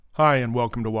Hi, and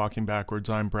welcome to Walking Backwards.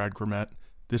 I'm Brad Grimmett.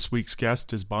 This week's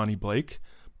guest is Bonnie Blake.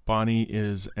 Bonnie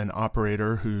is an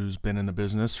operator who's been in the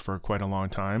business for quite a long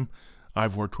time.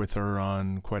 I've worked with her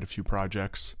on quite a few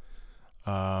projects,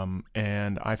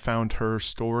 and I found her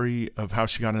story of how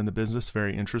she got in the business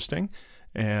very interesting,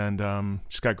 and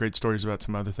she's got great stories about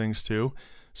some other things too.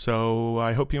 So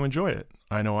I hope you enjoy it.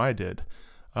 I know I did.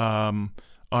 On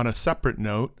a separate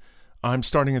note, I'm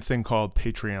starting a thing called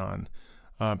Patreon.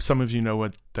 Some of you know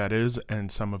what that is,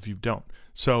 and some of you don't.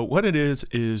 So what it is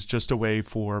just a way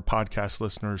for podcast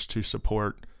listeners to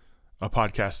support a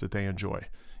podcast that they enjoy.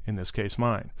 In this case,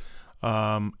 mine.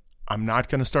 I'm not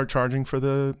going to start charging for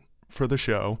the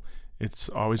show. It's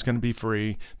always going to be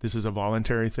free. This is a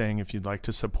voluntary thing. If you'd like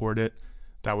to support it,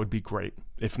 that would be great.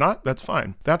 If not, that's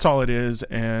fine. That's all it is.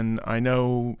 And I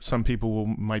know some people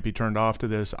might be turned off to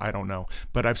this. I don't know.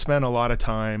 But I've spent a lot of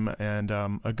time and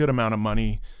a good amount of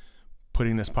money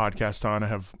putting this podcast on. I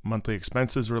have monthly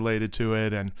expenses related to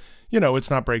it, and it's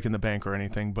not breaking the bank or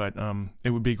anything, but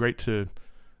it would be great to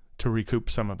recoup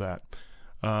some of that,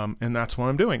 and that's why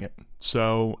I'm doing it.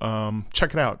 So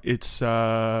check it out. It's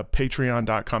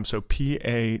patreon.com, so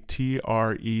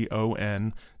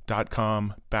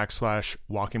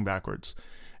patreon.com/walking backwards.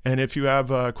 And if you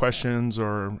have questions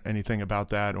or anything about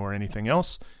that or anything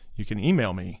else, you can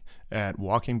email me at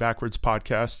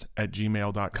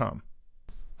walkingbackwardspodcast@gmail.com.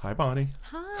 Hi, Bonnie.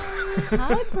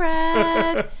 Hi,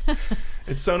 Brad.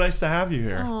 It's so nice to have you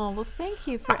here. Oh, well, thank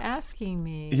you for asking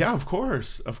me. Yeah, of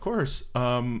course. I was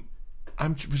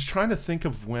trying to think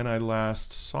of when I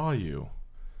last saw you,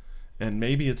 and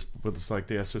maybe it's like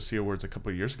the SOC Awards a couple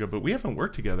of years ago, but we haven't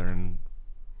worked together in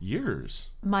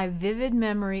years. My vivid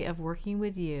memory of working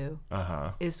with you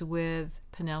Uh-huh. is with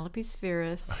Penelope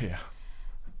Spheris. Oh, yeah.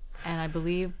 And I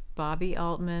believe Bobby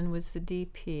Altman was the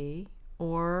DP.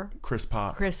 Or Chris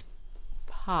Pop,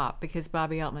 because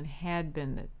Bobby Altman had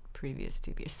been the previous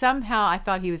DP. Somehow I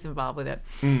thought he was involved with it.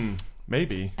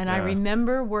 Maybe. And yeah. I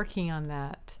remember working on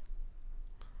that.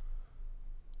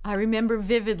 I remember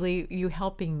vividly you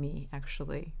helping me,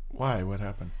 actually. Why? What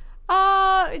happened?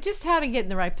 Just how to get in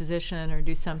the right position or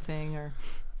do something. Or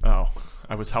Oh,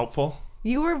 I was helpful?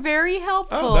 You were very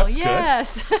helpful. Oh, that's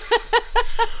yes. good.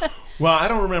 Well, I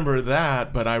don't remember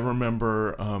that, but I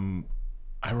remember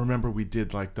we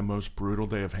did like the most brutal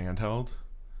day of handheld.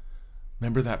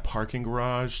 Remember that parking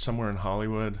garage somewhere in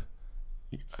Hollywood?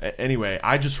 Anyway,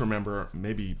 I just remember,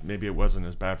 maybe it wasn't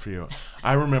as bad for you.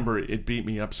 I remember it beat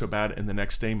me up so bad, and the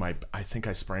next day I think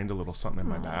I sprained a little something in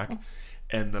my back,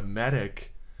 and the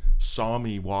medic saw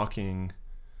me walking.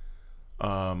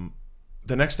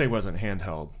 The next day wasn't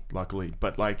handheld, luckily,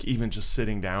 but like even just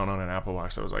sitting down on an Apple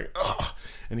Watch, I was like, ugh.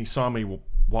 And he saw me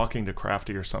walking to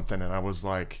Crafty or something, and I was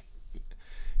like,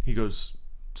 he goes,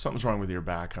 something's wrong with your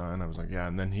back, huh? And I was like, yeah.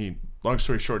 And then long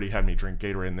story short, he had me drink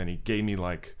Gatorade, and then he gave me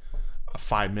like a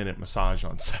 5-minute massage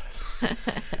on set.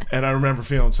 And I remember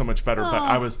feeling so much better.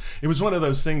 But it was one of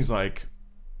those things like,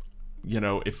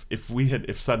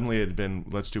 if suddenly it had been,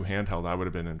 let's do handheld, I would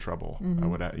have been in trouble. I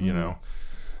would have,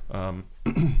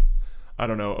 I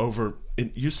don't know,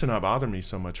 it used to not bother me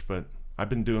so much, but I've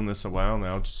been doing this a while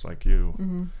now, just like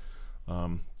you.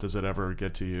 Does it ever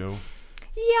get to you?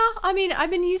 Yeah, I mean, I've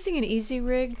been using an Easy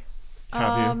Rig.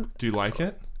 Have you? Do you like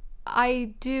it?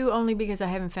 I do, only because I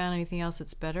haven't found anything else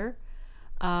that's better.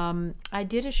 I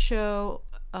did a show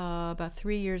about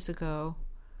 3 years ago.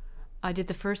 I did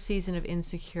the first season of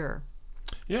Insecure.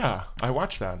 Yeah, I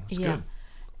watched that. It was good.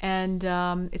 And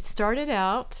it started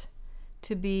out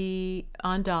to be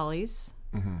on dollies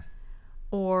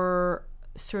or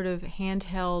sort of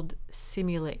handheld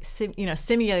simulated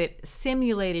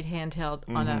handheld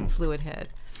on a fluid head.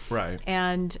 Right.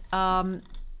 And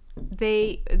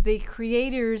the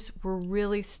creators were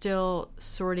really still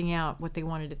sorting out what they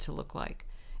wanted it to look like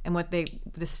and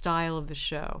the style of the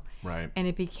show. Right. And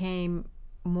it became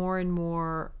more and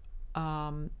more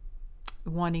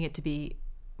wanting it to be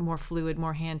more fluid,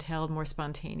 more handheld, more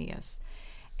spontaneous.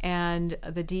 And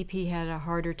the DP had a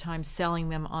harder time selling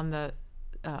them on the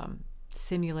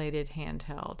simulated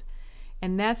handheld.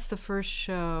 And that's the first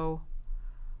show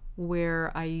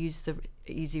where I used the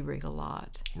Easy Rig a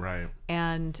lot. Right.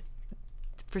 And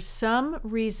for some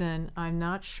reason, I'm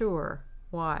not sure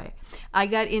why, I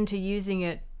got into using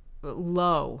it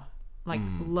low,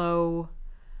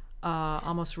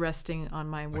 almost resting on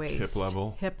my waist.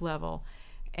 Hip level.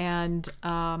 And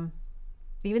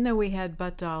even though we had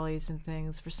butt dollies and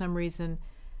things, for some reason,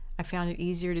 I found it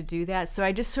easier to do that. So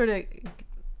I just sort of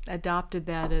adopted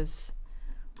that as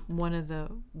one of the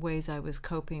ways I was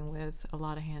coping with a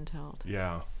lot of handheld.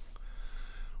 Yeah.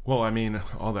 Well, I mean,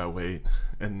 all that weight,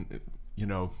 and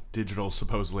digital,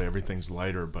 supposedly everything's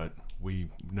lighter, but we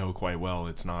know quite well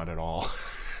it's not at all.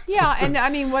 Yeah, and I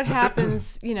mean, what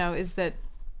happens, is that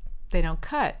they don't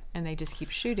cut and they just keep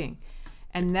shooting.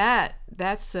 And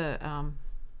that's a,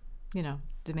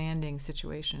 demanding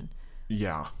situation.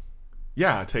 Yeah.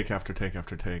 Yeah, take after take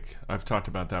after take. I've talked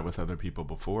about that with other people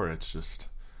before. It's just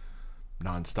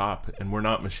nonstop, and we're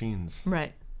not machines.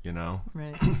 Right.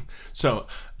 Right. So,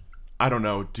 I don't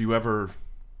know, do you ever...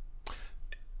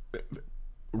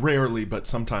 Rarely, but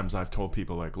sometimes I've told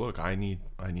people, like, look, I need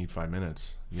 5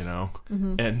 minutes,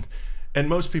 Mm-hmm. And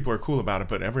most people are cool about it,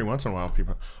 but every once in a while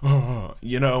people,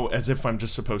 as if I'm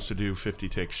just supposed to do 50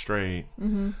 takes straight.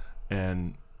 Mm-hmm.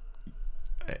 And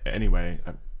anyway,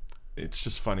 it's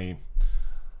just funny.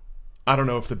 I don't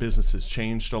know if the business has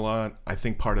changed a lot. I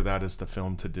think part of that is the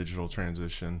film to digital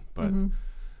transition, but mm-hmm.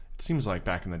 It seems like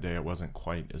back in the day it wasn't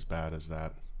quite as bad as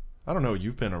that. I don't know.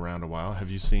 You've been around a while. Have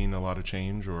you seen a lot of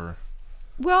change, or?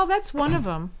 Well, that's one of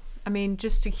them. I mean,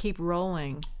 just to keep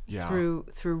rolling through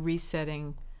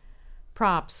resetting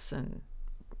props and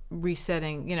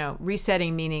resetting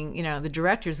meaning, the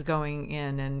director's going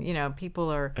in and,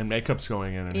 people are... And makeup's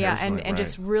going in. And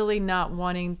just really not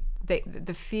wanting...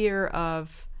 The fear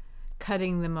of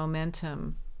cutting the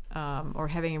momentum or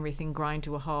having everything grind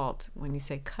to a halt when you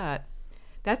say cut,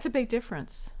 that's a big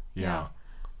difference. Yeah.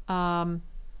 The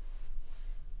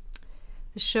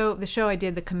show I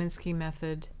did, the Kaminsky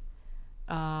Method,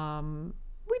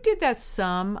 we did that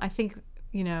some. I think,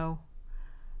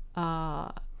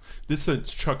 this is a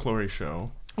Chuck Lorre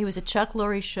show. It was a Chuck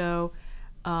Lorre show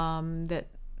that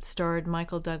starred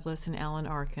Michael Douglas and Alan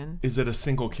Arkin. Is it a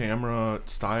single camera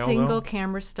style? Single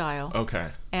camera style. Okay.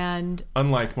 And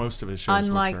unlike most of his shows.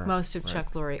 Unlike most of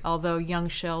Chuck Lorre, although Young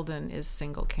Sheldon is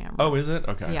single camera. Oh, is it?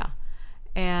 Okay. Yeah.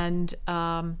 And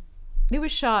it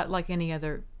was shot like any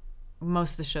other...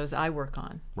 most of the shows I work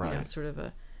on, right. Sort of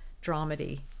a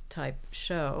dramedy type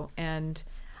show. And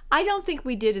I don't think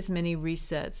we did as many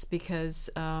resets because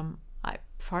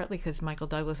partly because Michael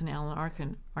Douglas and Alan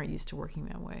Arkin aren't used to working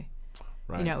that way.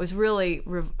 Right. It was really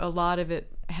a lot of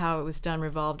it, how it was done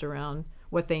revolved around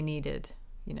what they needed,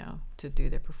 to do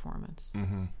their performance.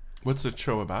 Mm-hmm. What's the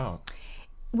show about?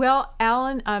 Well,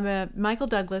 Michael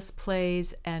Douglas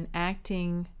plays an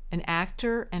actor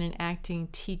and an acting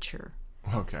teacher.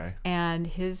 Okay. And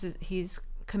he's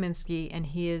Kaminsky, and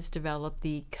he has developed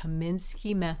the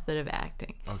Kaminsky method of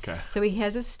acting. Okay. So he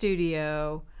has a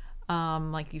studio,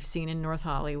 like you've seen in North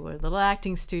Hollywood, a little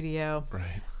acting studio.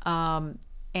 Right.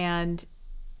 And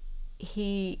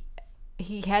he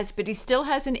still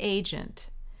has an agent.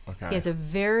 Okay. He has a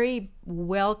very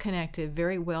well-connected,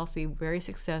 very wealthy, very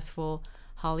successful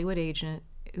Hollywood agent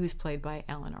who's played by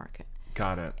Alan Arkin.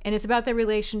 Got it. And it's about their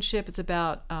relationship. It's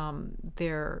about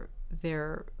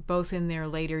they're both in their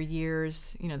later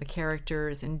years, the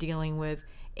characters, and dealing with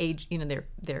age,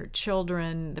 their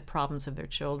children, the problems of their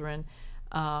children,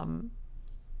 trying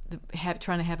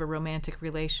to have a romantic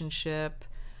relationship.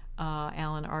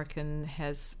 Alan Arkin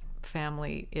has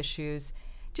family issues.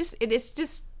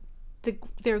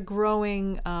 They're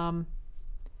growing,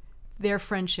 their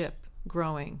friendship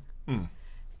growing. Mm.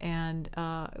 And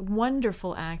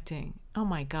wonderful acting. Oh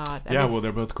my God! Well,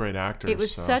 they're both great actors. It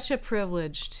was such a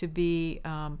privilege to be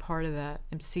part of that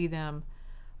and see them.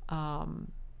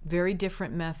 Very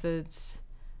different methods,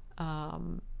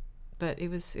 but it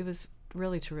was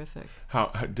really terrific. How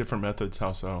different methods?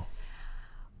 How so?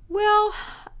 Well,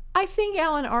 I think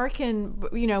Alan Arkin,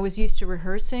 was used to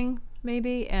rehearsing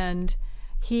maybe, and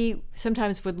he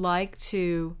sometimes would like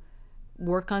to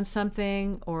work on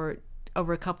something or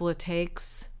over a couple of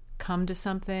takes come to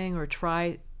something or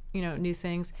try new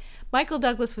things. Michael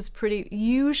Douglas was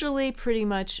usually pretty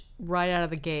much right out of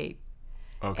the gate.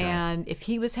 Okay. And if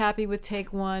he was happy with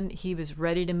take one, he was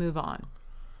ready to move on.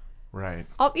 Right.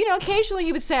 Occasionally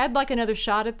he would say, I'd like another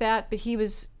shot at that, but he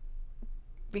was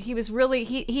really,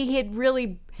 he had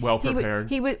really... Well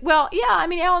prepared.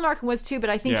 Alan Arkin was too,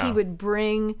 but I think he would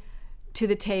bring to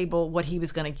the table what he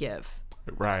was going to give.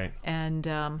 Right.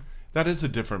 And... that is a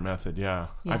different method, yeah.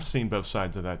 I've seen both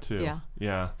sides of that, too.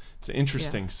 Yeah. It's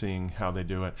interesting seeing how they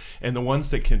do it. And the ones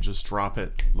that can just drop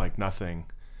it like nothing,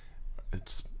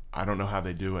 I don't know how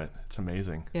they do it. It's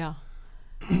amazing. Yeah.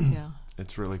 Yeah.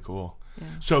 It's really cool. Yeah.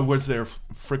 So was there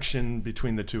friction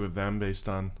between the two of them based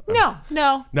on...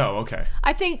 No. No, okay.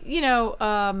 I think,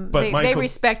 they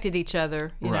respected each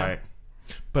other. Right.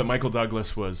 But Michael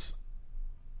Douglas was...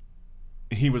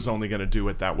 He was only going to do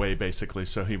it that way, basically,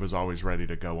 so he was always ready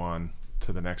to go on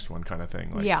to the next one kind of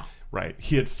thing. Right.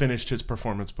 He had finished his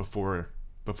performance before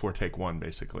take one,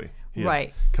 basically. He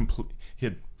had constructed it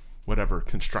or whatever.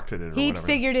 He'd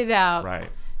figured it out. Right.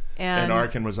 And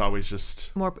Arkin was always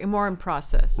just more in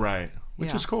process. Right.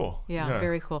 Which is cool. Yeah,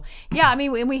 very cool. Yeah, I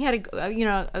mean, and we had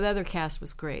the other cast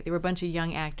was great. There were a bunch of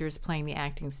young actors playing the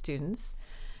acting students,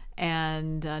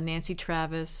 and Nancy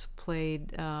Travis played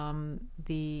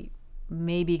the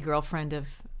maybe girlfriend of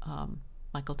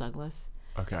Michael Douglas.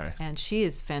 Okay. And she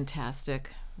is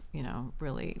fantastic.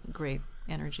 Really great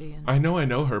energy. And I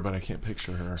know her, but I can't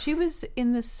picture her. She was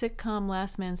in the sitcom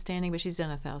Last Man Standing, but she's done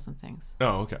 1,000 things.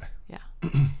 Oh, okay. Yeah.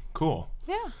 Cool.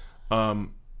 Yeah.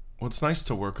 Well, it's nice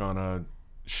to work on a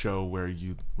show where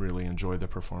you really enjoy the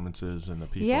performances and the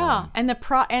people. Yeah, and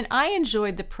I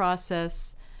enjoyed the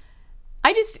process.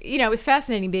 I just, it was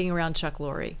fascinating being around Chuck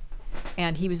Lorre,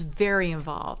 and he was very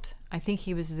involved. I think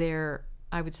he was there,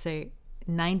 I would say,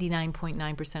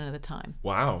 99.9% of the time.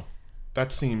 Wow.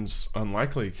 That seems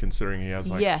unlikely considering he has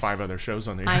 5 other shows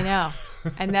on the air. I know.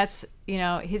 And that's,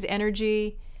 his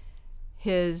energy,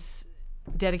 his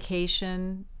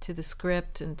dedication to the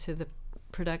script and to the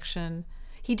production.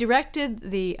 He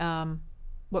directed the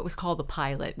what was called the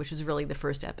pilot, which was really the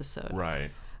first episode.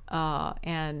 Right.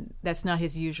 And that's not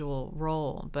his usual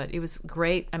role, but it was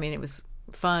great. I mean, it was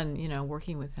fun,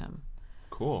 working with him.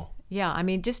 Cool. Yeah, I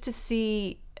mean, just to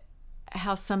see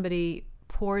how somebody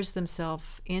pours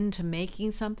themselves into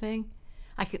making something,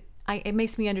 it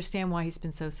makes me understand why he's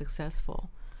been so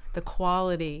successful. The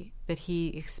quality that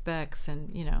he expects,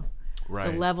 and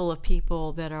right. the level of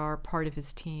people that are part of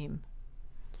his team.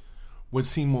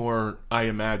 Was he more? I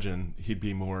imagine he'd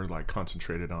be more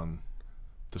concentrated on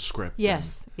the script.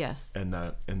 Yes, and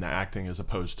the acting as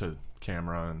opposed to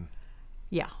camera and.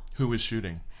 Yeah. Who was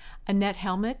shooting? Annette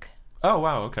Helmick. Oh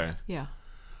wow! Okay. Yeah.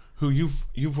 Who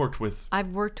you've worked with? I've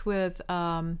worked with.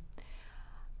 Well,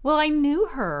 I knew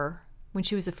her when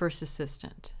she was a first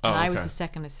assistant, and I was the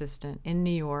second assistant in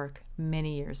New York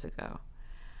many years ago.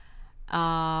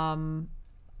 I've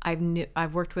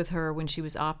worked with her when she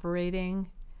was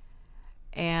operating.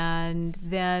 And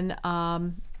then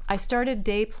I started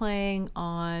day playing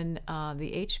on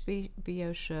the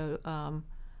HBO show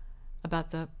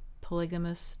about the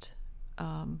polygamist.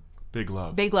 Big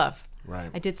Love. Big Love.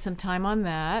 Right. I did some time on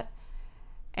that.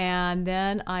 And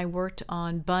then I worked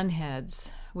on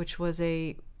Bunheads, which was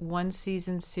a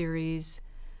 1-season series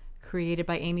created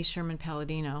by Amy Sherman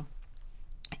Palladino.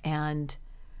 And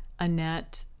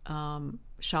Annette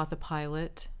shot the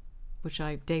pilot, which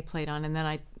I day played on, and then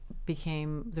I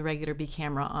became the regular B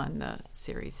camera on the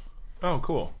series. Oh,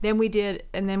 cool. Then we did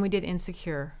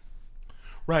Insecure.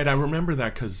 Right, I remember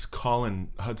that because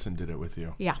Colin Hudson did it with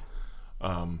you. Yeah.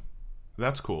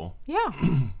 That's cool. Yeah.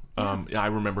 I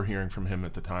remember hearing from him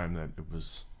at the time that it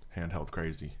was handheld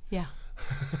crazy. Yeah.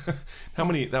 How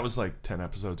many? That was 10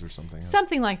 episodes or something.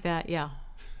 Something like that. Yeah.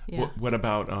 Yeah. What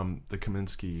about the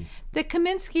Kaminsky? The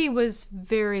Kaminsky was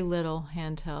very little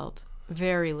handheld.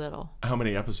 Very little. How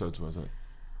many episodes was it?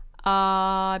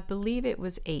 I believe it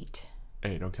was 8.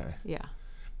 8, okay. Yeah.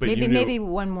 But maybe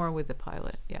one more with the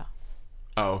pilot. Yeah.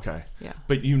 Oh, okay. Yeah.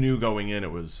 But you knew going in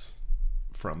it was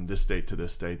from this date to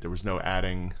this date. There was no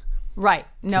adding. Right.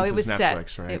 No, it was Netflix,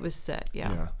 set. Right? It was set.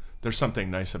 Yeah. Yeah. There's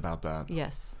something nice about that.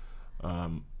 Yes.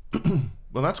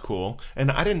 Well, that's cool.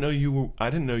 And I didn't know you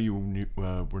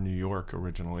were New York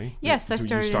originally. Yes, I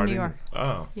started in New York.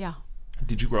 Oh. Yeah.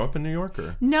 Did you grow up in New York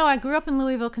or? No, I grew up in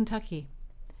Louisville, Kentucky.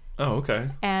 Oh, okay.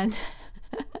 And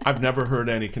I've never heard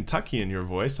any Kentucky in your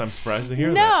voice. I'm surprised to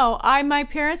hear that. No, my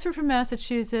parents were from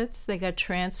Massachusetts. They got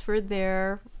transferred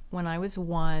there when I was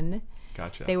 1.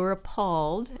 Gotcha. They were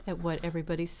appalled at what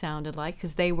everybody sounded like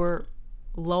because they were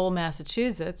Lowell,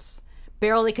 Massachusetts.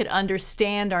 Barely could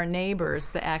understand our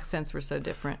neighbors. The accents were so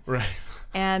different. Right.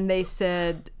 And they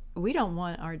said, we don't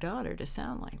want our daughter to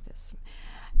sound like this.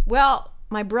 Well,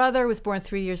 my brother was born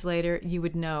 3 years later. You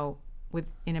would know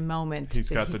in a moment. He's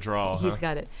got the drawl. He's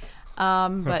got it.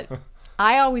 But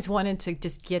I always wanted to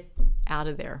just get out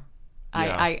of there.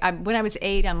 Yeah. I when I was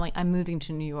 8, I'm like, I'm moving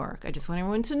to New York. I just want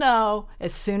everyone to know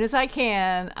as soon as I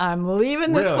can, I'm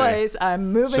leaving this place.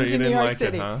 I'm moving to New York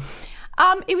City. It,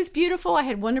 huh? It was beautiful. I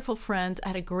had wonderful friends. I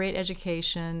had a great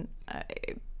education.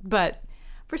 But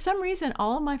for some reason,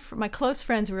 all of my close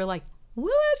friends were like,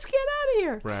 well, let's get out of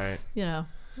here. Right.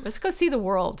 Let's go see the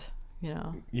world,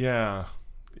 Yeah.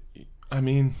 I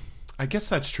mean, I guess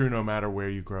that's true no matter where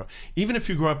you grow up. Even if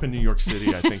you grow up in New York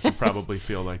City, I think you probably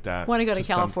feel like that. Want to go to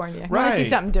California. Right. Want to see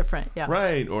something different. Yeah.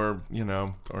 Right. Or,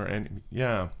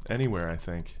 anywhere, I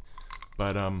think.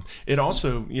 But it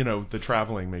also, the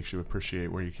traveling makes you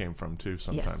appreciate where you came from too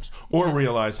sometimes. Yes. Or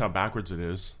realize how backwards it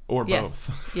is. Or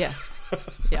both. Yes.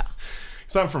 Yeah.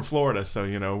 So I'm from Florida, so,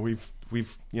 we've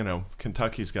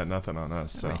Kentucky's got nothing on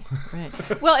us. So.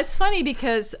 Right. Well, it's funny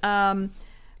because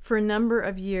for a number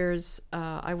of years,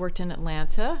 I worked in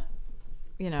Atlanta,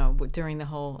 during the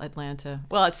whole Atlanta.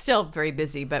 Well, it's still very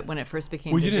busy, but when it first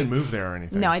became busy. Well, you didn't move there or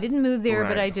anything. No, I didn't move there, Right.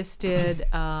 but I just did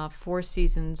 4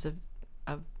 seasons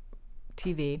of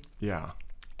TV. Yeah.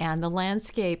 And the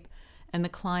landscape and the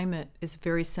climate is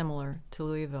very similar to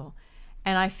Louisville.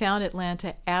 And I found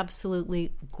Atlanta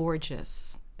absolutely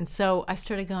gorgeous. And so I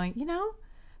started going,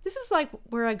 this is like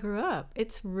where I grew up.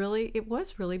 It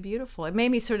was really beautiful. It made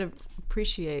me sort of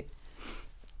appreciate,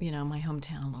 my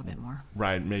hometown a little bit more.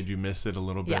 Right. Made you miss it a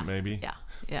little bit, maybe?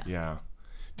 Yeah. Yeah.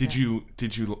 Did you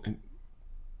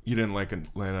didn't like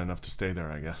Atlanta enough to stay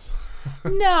there, I guess?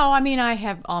 No, I mean, I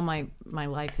have all my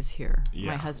life is here.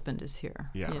 Yeah. My husband is here.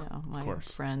 Yeah, my of course.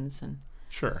 friends and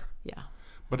Sure. yeah.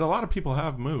 But a lot of people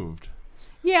have moved.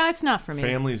 Yeah, it's not for me.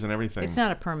 Families and everything. It's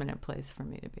not a permanent place for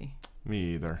me to be.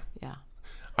 Me either. Yeah.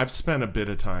 I've spent a bit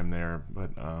of time there, but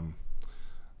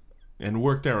and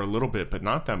worked there a little bit, but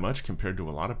not that much compared to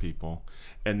a lot of people.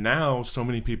 And now so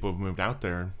many people have moved out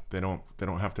there, they don't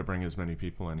have to bring as many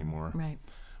people anymore. Right.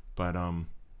 But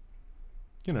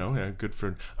good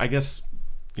for, I guess,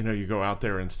 you go out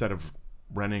there, instead of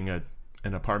renting an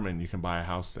apartment, you can buy a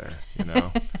house there,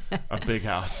 a big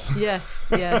house. Yes.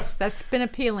 That's been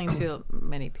appealing to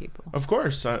many people. Of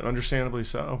course, understandably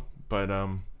so. But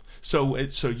so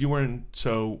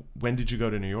when did you go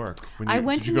to New York? I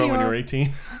went to New York when you were 18?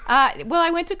 Well,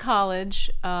 I went to college.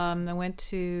 I went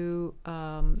to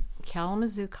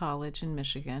Kalamazoo College in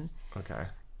Michigan. Okay.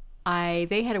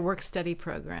 They had a work-study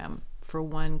program for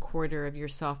 1 quarter of your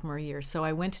sophomore year. So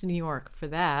I went to New York for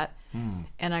that,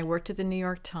 and I worked at the New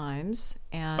York Times.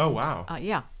 And, oh, wow.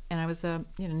 Yeah, and I was a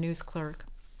news clerk.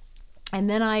 And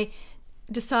then I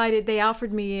decided, they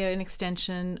offered me an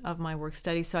extension of my work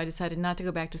study, so I decided not to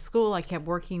go back to school. I kept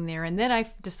working there, and then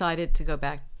I decided to go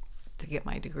back to get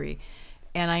my degree.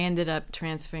 And I ended up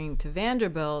transferring to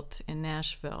Vanderbilt in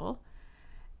Nashville,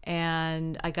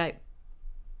 and I got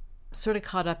sort of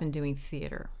caught up in doing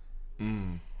theater.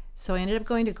 So I ended up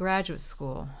going to graduate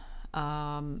school,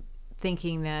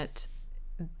 thinking that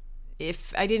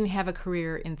if I didn't have a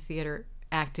career in theater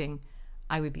acting,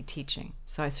 I would be teaching.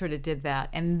 So I sort of did that.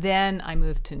 And then I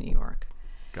moved to New York.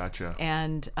 Gotcha.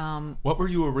 And what were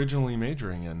you originally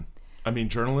majoring in? I mean,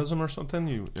 journalism or something?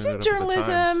 You ended up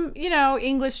journalism, at the Times.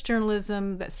 English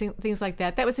journalism, things like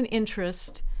that. That was an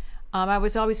interest. I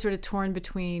was always sort of torn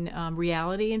between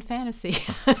reality and fantasy.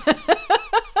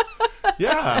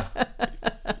 Yeah.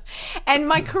 And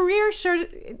my career,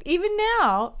 even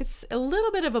now, it's a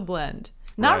little bit of a blend.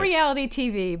 Not Right. reality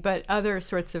TV, but other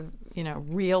sorts of,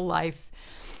 real life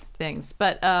things.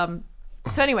 But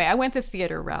so anyway, I went the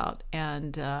theater route,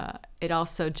 and it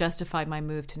also justified my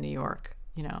move to New York,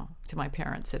 to my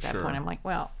parents at that Sure. point. I'm like,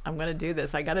 well, I'm going to do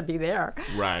this. I got to be there.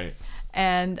 Right.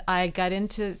 And I got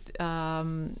into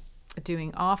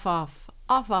doing off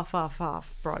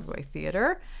Broadway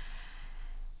theater.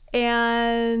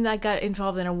 And I got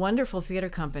involved in a wonderful theater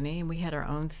company, and we had our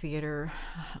own theater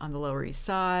on the Lower East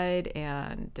Side,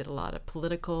 and did a lot of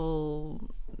political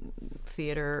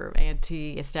theater,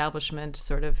 anti-establishment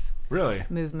sort of Really?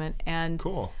 movement. And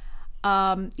Cool.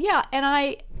 yeah,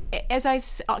 and as I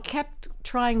kept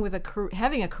trying with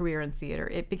having a career in theater,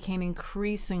 it became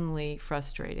increasingly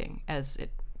frustrating, as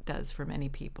it does for many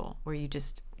people, where you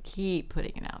just keep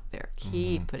putting it out there,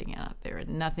 putting it out there,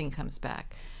 and nothing comes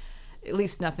back. At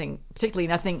least nothing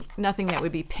that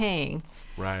would be paying.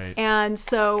 Right. And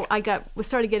so I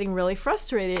started getting really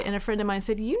frustrated, and a friend of mine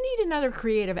said, you need another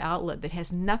creative outlet that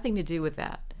has nothing to do with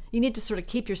that. You need to sort of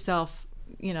keep yourself,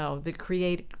 the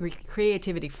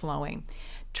creativity flowing.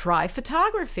 Try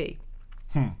photography.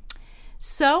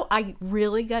 So I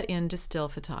really got into still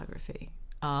photography,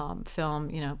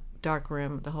 film,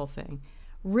 darkroom, the whole thing.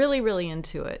 Really, really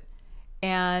into it.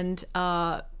 And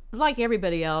like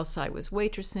everybody else, I was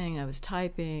waitressing, I was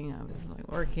typing, I was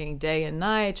working day and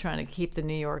night trying to keep the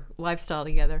New York lifestyle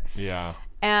together. Yeah.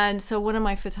 And so one of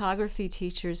my photography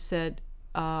teachers said,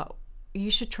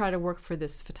 you should try to work for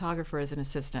this photographer as an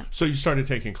assistant. So you started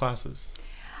taking classes?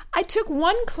 I took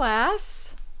one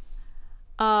class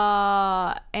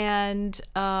and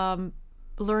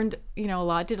learned, a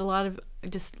lot, did a lot of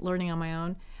just learning on my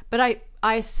own. But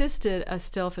I assisted a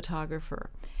still photographer.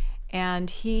 And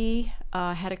he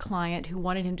had a client who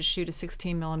wanted him to shoot a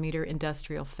 16 millimeter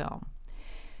industrial film.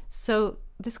 So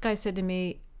this guy said to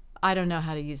me, I don't know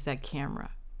how to use that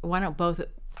camera. Why don't both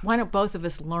of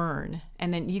us learn,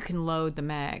 and then you can load the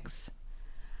mags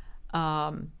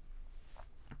and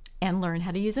learn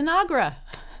how to use an Agra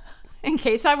in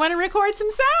case I want to record some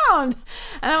sound.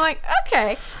 And I'm like,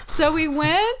 okay. So we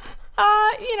went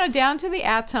Down to the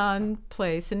Aton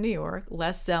place in New York.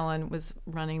 Les Zellen was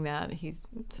running that.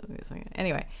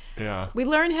 Anyway. Yeah. We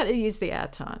learned how to use the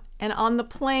Aton. And on the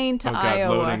plane to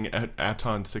Iowa. Loading at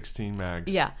Aton 16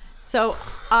 mags. Yeah. So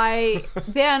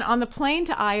then on the plane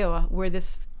to Iowa, where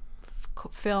this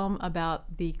film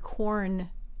about the corn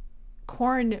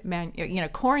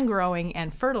growing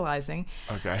and fertilizing.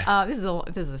 Okay. This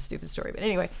is a stupid story, but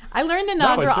anyway, I learned the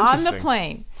Nagra on the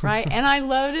plane, right? And I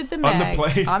loaded the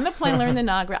mags on the plane. Learned the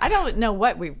Nagra. I don't know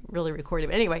what we really recorded,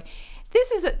 but anyway,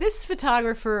 this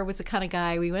photographer was the kind of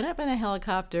guy. We went up in a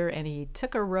helicopter, and he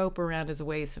took a rope around his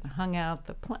waist and hung out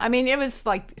the plane. I mean, it was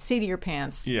like seat of your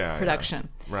pants production,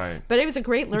 right? But it was a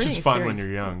great learning experience. Fun when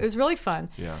you're young. It was really fun.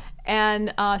 Yeah.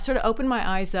 And sort of opened my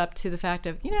eyes up to the fact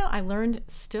of, I learned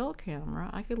still camera.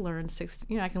 I could learn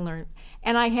I can learn.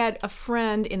 And I had a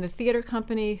friend in the theater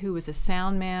company who was a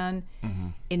sound man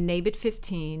in NABIT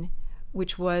 15,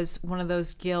 which was one of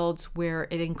those guilds where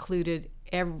it included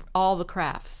all the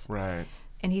crafts. Right.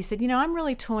 And he said, I'm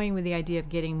really toying with the idea of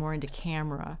getting more into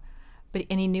camera.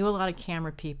 And he knew a lot of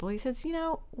camera people. He says,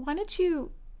 why don't you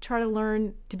try to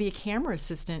learn to be a camera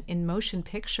assistant in motion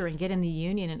picture and get in the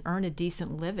union and earn a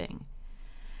decent living.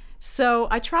 So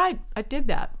I tried. I did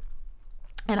that.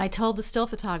 And I told the still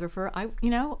photographer,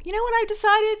 you know what I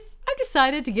decided? I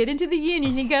decided to get into the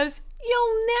union. He goes,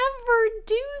 you'll never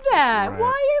do that. Right. Why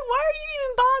are you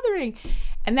even bothering?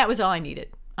 And that was all I needed.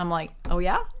 I'm like, oh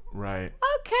yeah? Right.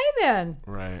 Okay then.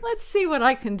 Right. Let's see what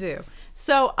I can do.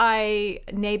 So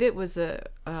NABIT was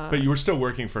but you were still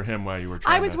working for him while you were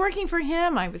trying. I was working for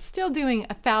him. I was still doing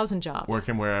 1,000 jobs.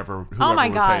 Working whoever would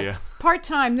pay you.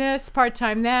 Part-time this,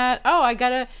 part-time that. Oh, I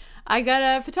got a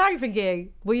photography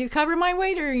gig. Will you cover my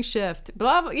waitering shift?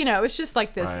 Blah, blah. It was just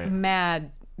like this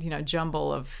mad,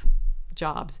 jumble of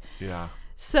jobs. Yeah.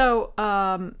 So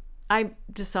I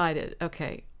decided,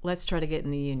 okay, let's try to get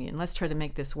in the union. Let's try to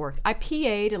make this work. I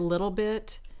PA'd a little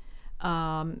bit.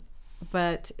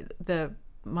 But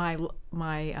my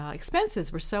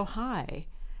expenses were so high,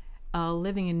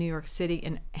 living in New York City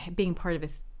and being part of a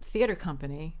theater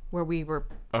company where we were.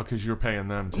 Oh, because you were paying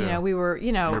them too. We were.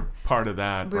 You're part of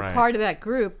that. We were part of that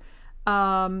group.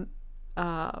 I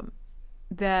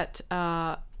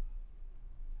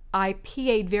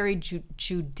PA'd very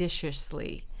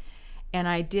judiciously, and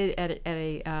I did at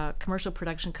a commercial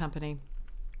production company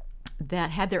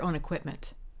that had their own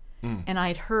equipment. And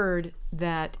I'd heard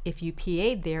that if you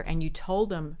PA'd there and you told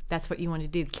them that's what you want to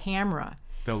do, camera,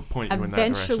 they'll point you in that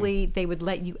direction. Eventually, they would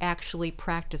let you actually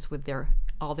practice with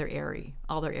all their ARRI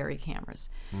cameras.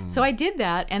 So I did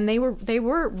that, and they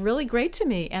were really great to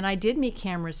me. And I did meet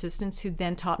camera assistants who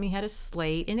then taught me how to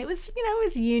slate. And it was it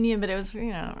was union, but it was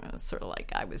it was sort of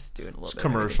like I was doing a little bit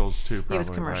commercials too. Probably, it was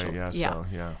commercials, right? Yeah. So,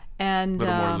 yeah. And a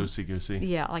little more loosey goosey.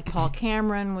 Yeah, like Paul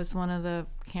Cameron was one of the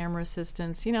camera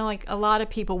assistants. Like a lot of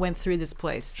people went through this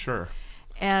place. Sure.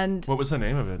 And what was the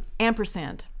name of it?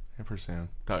 Ampersand. Ampersand.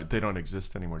 They don't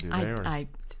exist anymore, do they?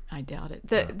 I doubt it.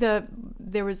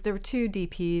 There were two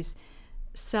DPs.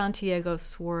 Santiago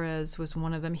Suarez was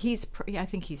one of them. I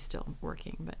think he's still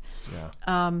working, but yeah.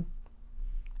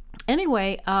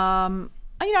 Anyway, I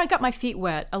got my feet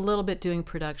wet a little bit doing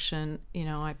production.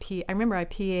 I remember I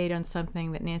PA'd on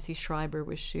something that Nancy Schreiber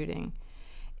was shooting,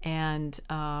 and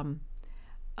I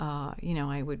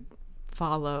would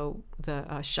follow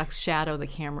shadow the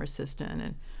camera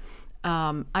assistant,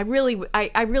 and I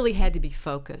really had to be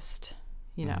focused,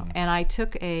 And I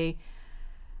took a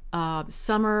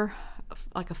summer,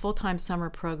 like a full-time summer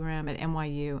program at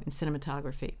NYU in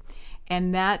cinematography,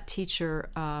 and that teacher,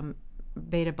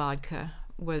 Beta Bodka,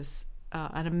 was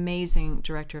an amazing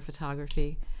director of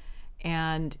photography,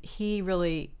 and he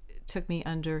really took me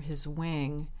under his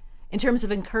wing in terms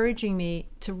of encouraging me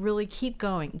to really keep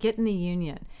going, get in the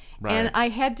union. Right. And I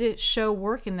had to show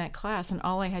work in that class, and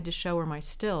all I had to show were my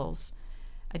stills.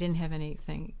 I didn't have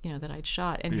anything, that I'd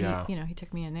shot, and he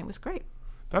took me in, and it was great.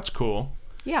 That's cool.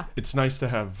 Yeah. It's nice to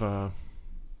have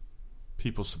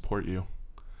people support you.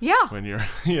 Yeah. When you're,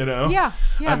 Yeah.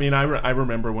 I mean, I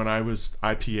remember when I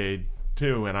PA'd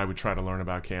too, and I would try to learn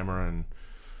about camera, and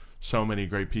so many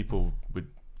great people would,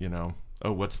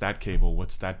 oh, what's that cable?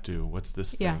 What's that do? What's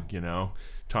this thing?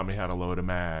 Taught me how to load a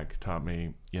mag, taught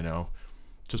me,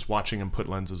 just watching them put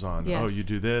lenses on. Yes. Oh, you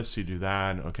do this, you do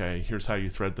that. Okay, here's how you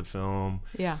thread the film.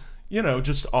 Yeah.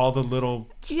 Just all the little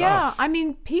stuff. Yeah, I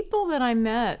mean, people that I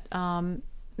met,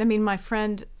 my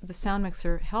friend, the sound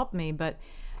mixer, helped me, but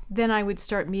then I would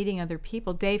start meeting other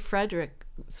people. Dave Frederick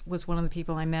was one of the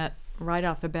people I met right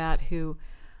off the bat who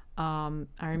I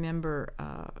remember...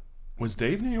 was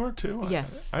Dave New York too?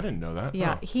 Yes. I didn't know that.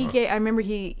 Yeah, I remember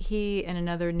he and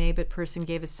another NABIT person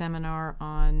gave a seminar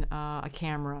on a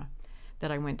camera.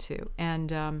 that I went to,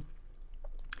 and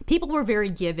people were very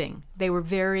giving. They were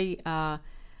very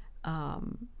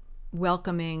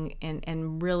welcoming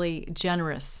and really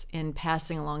generous in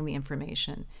passing along the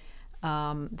information.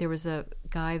 There was a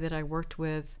guy that I worked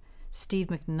with, Steve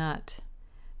McNutt,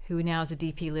 who now is a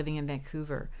DP living in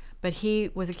Vancouver. But he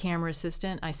was a camera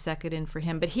assistant. I seconded in for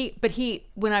him. But he,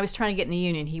 when I was trying to get in the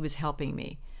union, he was helping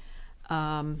me.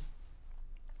 That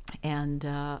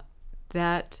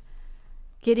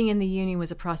getting in the union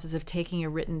was a process of taking a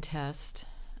written test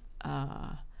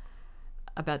about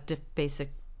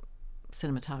basic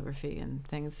cinematography and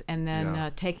things, and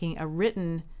then taking a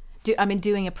written,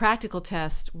 doing a practical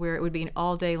test where it would be an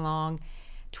all day long,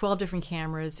 12 different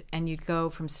cameras, and you'd go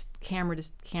from camera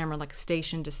to camera, like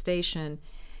station to station,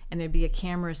 and there'd be a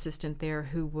camera assistant there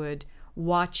who would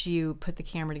watch you put the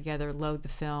camera together, load the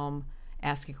film,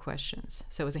 ask you questions.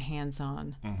 So it was a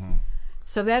hands-on. Mm-hmm.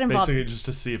 So that involved... Basically just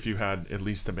to see if you had at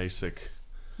least the basic...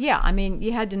 Yeah, I mean,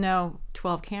 you had to know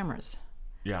 12 cameras.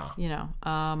 Yeah. You know.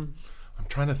 I'm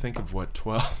trying to think of what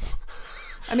 12...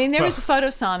 I mean, there was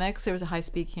Photosonics. There was a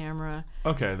high-speed camera.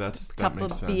 Okay, that makes sense. A couple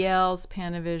of BLs,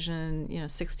 Panavision,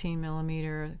 16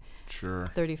 millimeter, sure,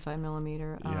 35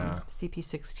 millimeter,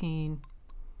 CP16.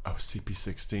 Oh,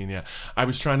 CP16, yeah. I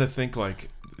was trying to think like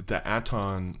the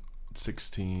Aton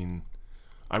 16.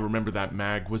 I remember that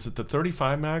mag. Was it the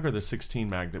 35 mag or the 16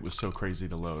 mag that was so crazy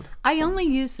to load? I only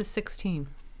used the 16.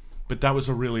 But that was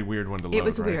a really weird one to load. It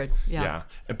was right? weird, yeah.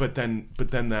 But then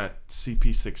that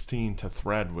CP16 to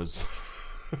thread was.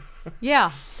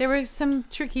 Yeah, there were some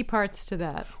tricky parts to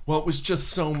that. Well, it was just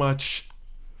so much.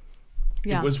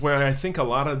 Yeah. It was where I think a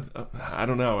lot of I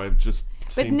don't know. It just.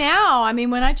 But now, I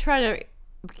mean, when I try to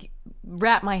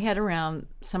wrap my head around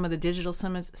some of the digital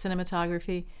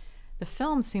cinematography, the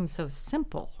film seems so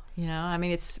simple. You know, I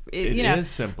mean, it is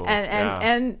simple,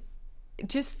 and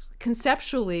just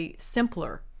conceptually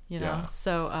simpler. You know, yeah.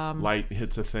 So light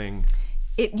hits a thing.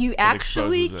 You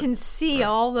actually can see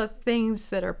all the things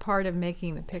that are part of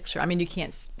making the picture. I mean, you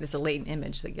can't. There's a latent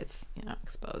image that gets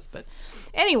exposed. But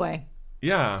anyway.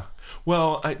 Yeah.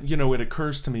 Well, it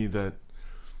occurs to me that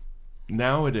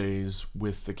nowadays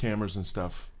with the cameras and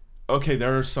stuff, okay,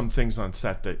 there are some things on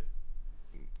set that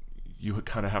you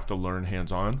kind of have to learn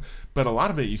hands-on, but a lot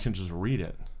of it you can just read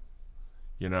it.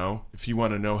 You know, if you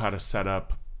want to know how to set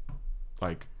up,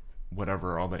 like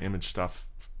whatever, all the image stuff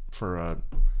for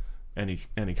any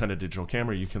kind of digital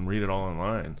camera, you can read it all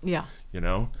online. Yeah. You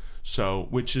know, so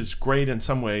which is great in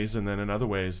some ways, and then in other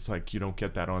ways, it's like you don't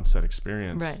get that on-set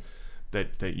experience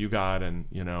that you got, and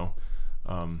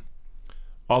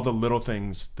all the little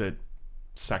things that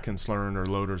seconds learn or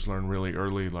loaders learn really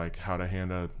early, like how to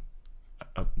hand the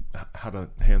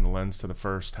lens to the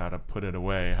first, how to put it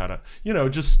away, how to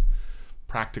just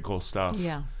practical stuff.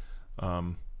 Yeah.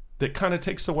 That kind of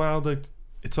takes a while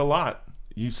it's a lot.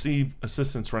 You see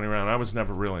assistants running around. I was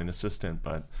never really an assistant,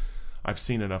 but I've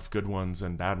seen enough good ones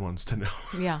and bad ones to know.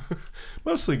 Yeah.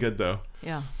 Mostly good though.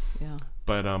 Yeah. Yeah.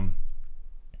 But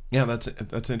yeah,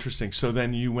 that's interesting. So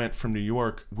then you went from New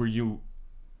York. Were you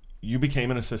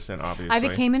became an assistant, obviously. I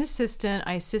became an assistant.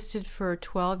 I assisted for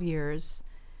 12 years.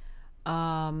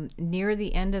 Near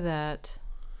the end of that,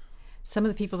 some of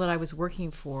the people that I was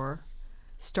working for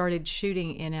started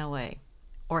shooting in LA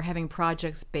or having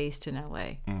projects based in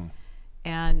LA. Mm.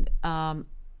 And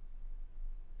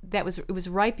it was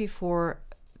right before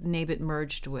NABIT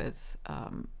merged with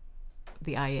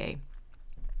the IA.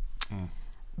 Mm.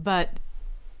 But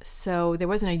so there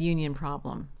wasn't a union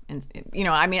problem. And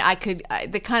I mean,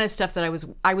 the kind of stuff that I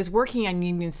was working on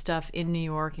union stuff in New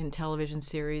York in television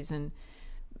series and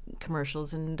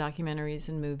commercials and documentaries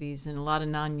and movies and a lot of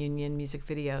non-union music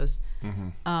videos.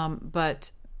 Mm-hmm.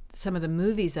 But some of the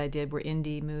movies I did were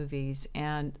indie movies,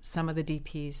 and some of the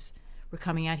DPs were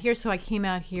coming out here. So I came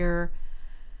out here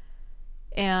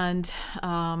and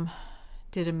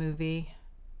did a movie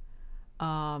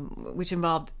which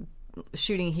involved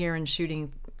shooting here and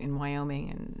shooting in Wyoming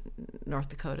and North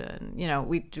Dakota, and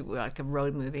we do like a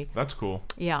road movie. That's cool.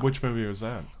 Yeah. Which movie was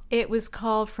that? It was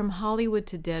called From Hollywood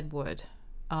to Deadwood.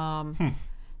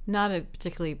 Not a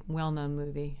particularly well-known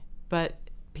movie, but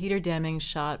Peter Deming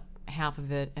shot half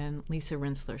of it and Lisa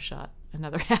Rinsler shot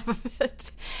another half of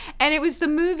it. And it was the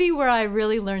movie where I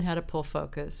really learned how to pull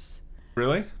focus.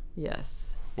 Really?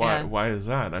 Yes. Why is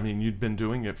that? I mean, you'd been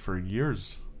doing it for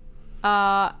years.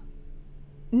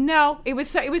 No, it was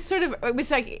sort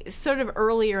of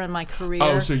earlier in my career.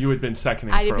 Oh, so you had been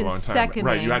seconding for a long time.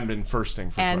 Right, you hadn't been firsting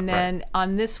for And then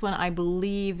on this one, I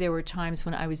believe there were times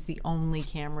when I was the only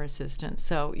camera assistant.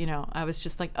 So, I was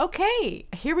just like, okay,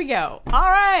 here we go.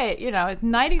 All right, it's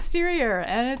night exterior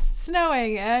and it's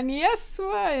snowing and yes,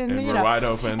 and we're wide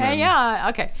open. Yeah,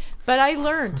 okay. But I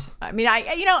learned. I mean,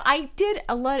 I did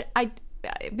a lot.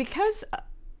 Because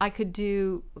I could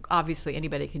do, obviously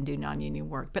anybody can do non-union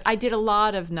work, but I did a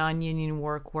lot of non-union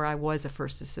work where I was a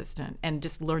first assistant and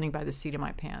just learning by the seat of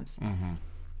my pants. Mm-hmm.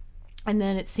 And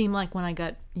then it seemed like when I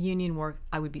got union work,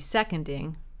 I would be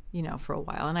seconding, for a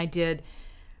while. And I did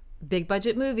big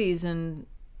budget movies and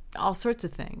all sorts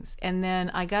of things. And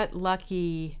then I got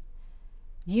lucky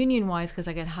union-wise because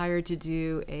I got hired to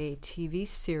do a TV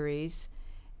series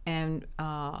and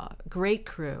great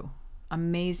crew,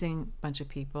 amazing bunch of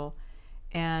people.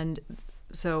 And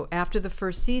so after the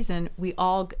first season, we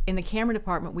all, in the camera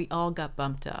department, we all got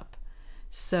bumped up.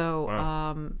 So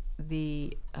wow.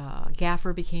 The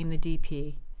gaffer became the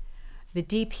DP. The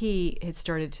DP had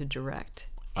started to direct.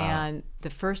 And the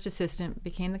first assistant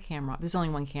became the camera. There's only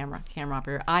one camera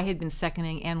operator. I had been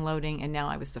seconding and loading, and now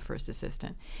I was the first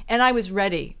assistant. And I was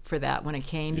ready for that when it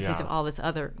came because of all this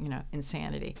other,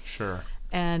 insanity. Sure.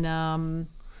 And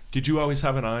did you always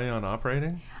have an eye on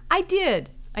operating? I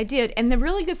did. And the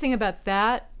really good thing about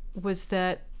that was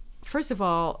that, first of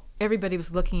all, everybody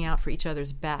was looking out for each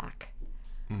other's back.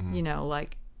 Mm-hmm.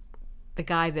 Like the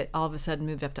guy that all of a sudden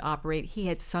moved up to operate, he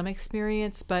had some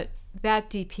experience, but that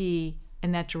DP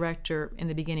and that director in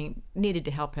the beginning needed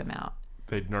to help him out.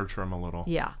 They'd nurture him a little.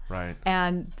 Yeah. Right.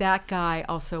 And that guy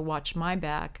also watched my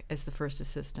back as the first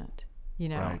assistant.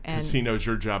 Right, because he knows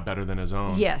your job better than his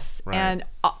own. Yes. Right.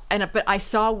 But I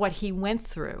saw what he went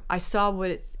through. I saw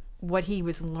what he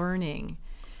was learning.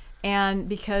 And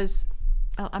because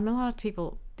a lot of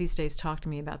people these days talk to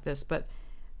me about this, but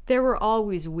there were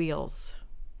always wheels.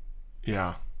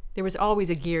 Yeah. There was always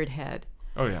a geared head.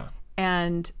 Oh, yeah.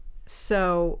 And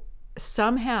so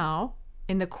somehow,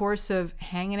 in the course of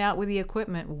hanging out with the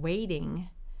equipment, waiting,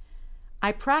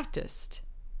 I practiced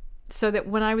so that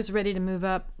when I was ready to move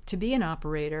up to be an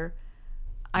operator,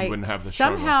 I wouldn't have the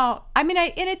somehow, struggle.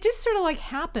 And it just sort of like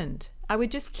happened. I would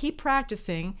just keep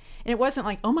practicing, and it wasn't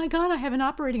like, oh my God, I have an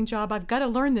operating job, I've got to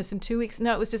learn this in 2 weeks.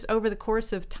 No, it was just over the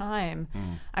course of time.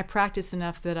 I practiced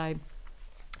enough that I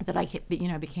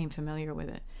became familiar with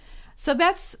it. So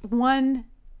that's one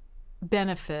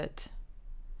benefit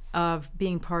of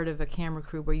being part of a camera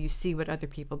crew where you see what other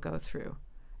people go through,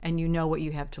 and you know what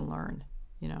you have to learn.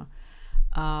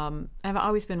 I've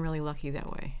always been really lucky that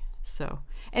way. So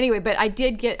anyway, but I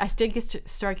did get to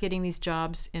start getting these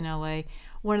jobs in LA.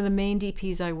 One of the main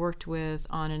DPs I worked with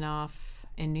on and off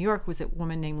in New York was a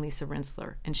woman named Lisa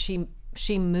Rinsler, and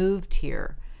she moved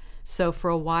here. So for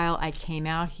a while I came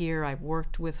out here, I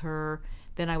worked with her,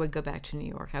 then I would go back to New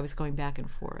York. I was going back and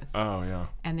forth. Oh, yeah.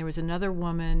 And there was another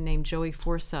woman named Joey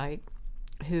Forsythe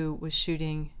who was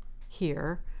shooting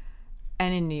here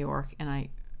and in New York, and I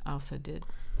also did.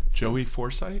 Joey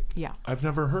Forsythe? Yeah. I've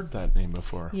never heard that name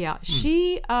before. Yeah.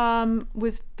 She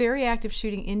was very active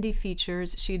shooting indie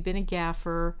features. She had been a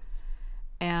gaffer,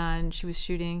 and she was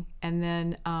shooting. And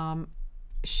then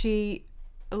she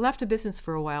left the business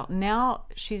for a while. Now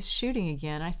she's shooting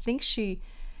again. I think she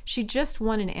just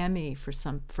won an Emmy for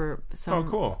some oh,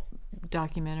 cool.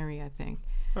 documentary, I think.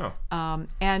 Oh.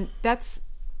 And that's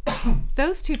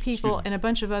those two people and a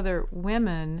bunch of other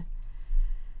women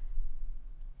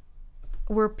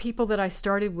were people that I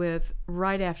started with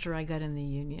right after I got in the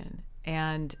union.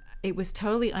 And it was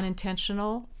totally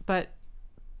unintentional, but,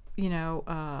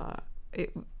 a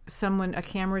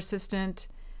camera assistant,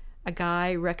 a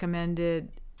guy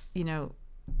recommended,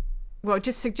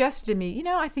 just suggested to me,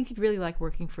 I think you'd really like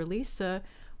working for Lisa.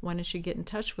 Why don't you get in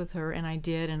touch with her? And I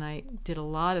did a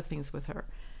lot of things with her.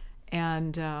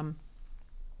 And a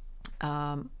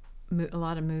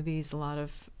lot of movies, a lot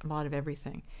of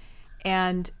everything.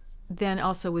 And then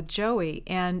also with Joey,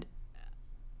 and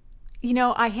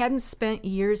I hadn't spent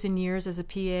years and years as a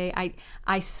PA.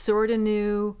 I sort of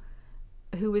knew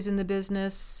who was in the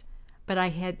business, but I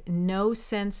had no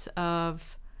sense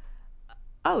of,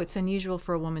 it's unusual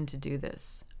for a woman to do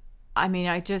this. I mean,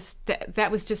 that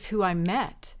was just who I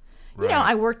met. Right.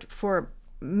 I worked for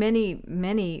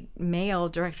many male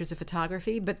directors of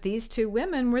photography, but these two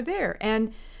women were there,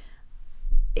 and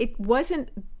it wasn't.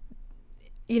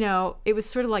 It was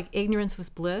sort of like ignorance was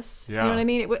bliss. Yeah. You know what I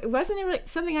mean? It wasn't really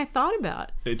something I thought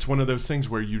about. It's one of those things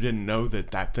where you didn't know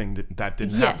that didn't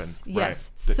happen. Yes. Right.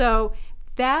 So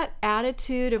that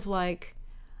attitude of like,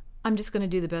 I'm just going to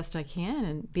do the best I can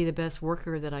and be the best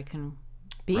worker that I can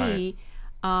be,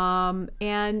 And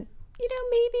maybe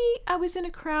I was in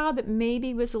a crowd that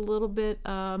maybe was a little bit,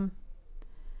 particularly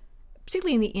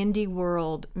in the indie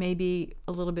world, maybe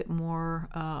a little bit more,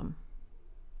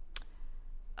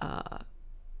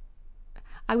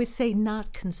 I would say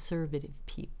not conservative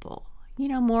people,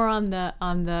 more on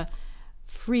the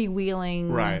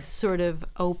freewheeling sort of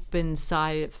open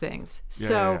side of things.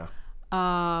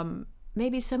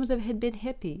 Maybe some of them had been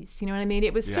hippies, you know what I mean?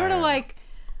 It was sort of like,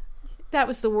 that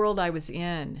was the world I was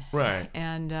in. Right.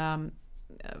 And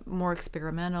more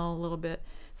experimental a little bit.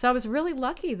 So I was really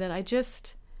lucky that I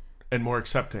just... And more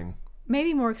accepting.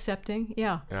 Maybe more accepting,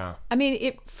 yeah. Yeah. I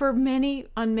mean,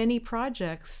 on many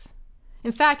projects.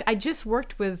 In fact, I just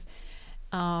worked with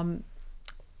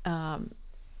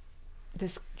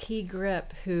this Key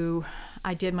Grip, who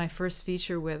I did my first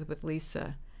feature with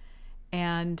Lisa.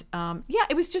 And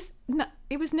it was just,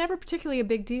 it was never particularly a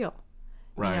big deal.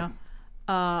 Right.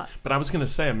 But I was going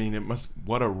to say, I mean,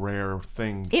 what a rare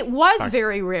thing. It was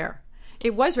very rare.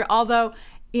 It was rare. Although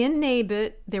in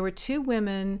NABIT, there were 2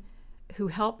 women who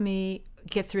helped me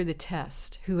get through the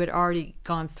test, who had already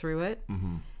gone through it.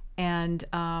 Mm-hmm. And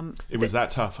it was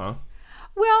that tough, huh?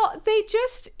 Well, they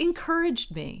just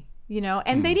encouraged me,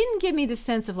 and they didn't give me the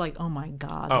sense of like, oh my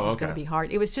God, this is going to be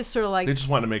hard. It was just sort of like... They just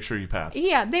wanted to make sure you passed.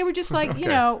 Yeah, they were just like,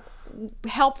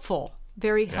 helpful,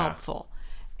 very helpful.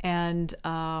 And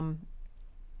I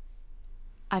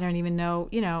don't even know,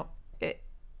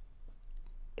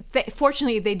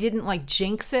 fortunately, they didn't like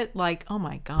jinx it, like, oh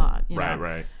my God.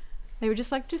 Right. They were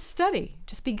just like, just study,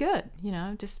 just be good,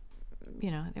 it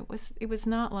was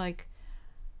not like...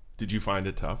 Did you find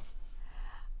it tough?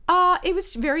 It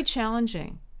was very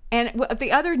challenging. And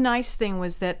the other nice thing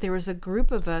was that there was a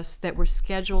group of us that were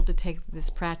scheduled to take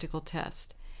this practical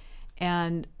test.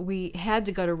 And we had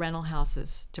to go to rental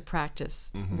houses to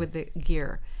practice with the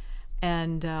gear.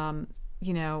 And,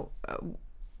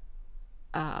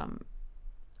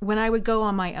 when I would go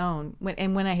on my own,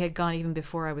 when I had gone even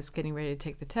before I was getting ready to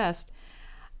take the test,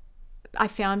 I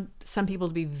found some people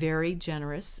to be very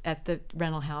generous at the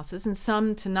rental houses and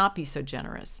some to not be so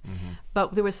generous. Mm-hmm.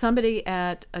 But there was somebody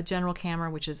at a General Camera,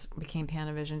 which became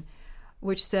Panavision,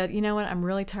 which said, you know what, I'm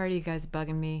really tired of you guys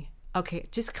bugging me. Okay,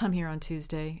 just come here on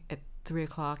Tuesday at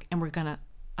 3:00 and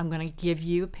I'm gonna give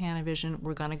you Panavision.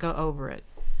 We're gonna go over it.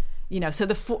 So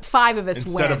the 5 of us went.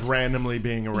 Instead of randomly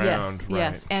being around.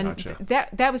 Yes. And gotcha.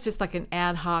 that was just like an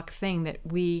ad hoc thing that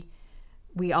we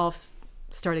all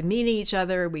started meeting each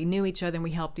other. We knew each other and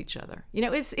we helped each other.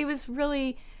 It was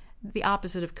really the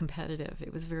opposite of competitive.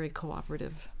 It was very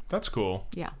cooperative. That's cool.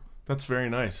 Yeah. That's very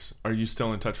nice. Are you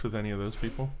still in touch with any of those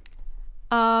people?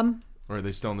 Or are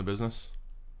they still in the business?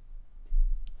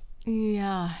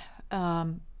 Yeah.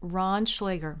 Ron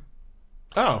Schlager.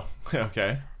 Oh,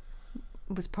 okay.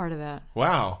 Was part of that.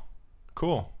 Wow.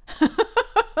 Cool.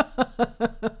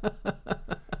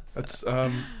 That's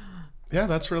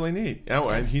that's really neat. Oh,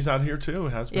 and he's out here too.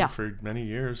 It has been for many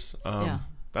years.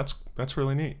 That's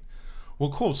really neat.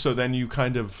 Well, cool. So then you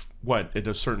kind of, at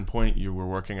a certain point you were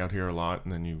working out here a lot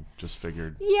and then you just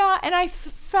figured. Yeah, and I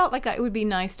felt like it would be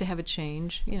nice to have a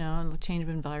change, a change of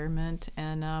environment.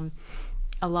 And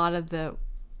a lot of the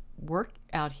work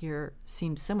out here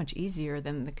seemed so much easier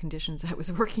than the conditions I was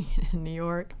working in New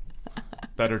York.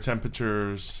 Better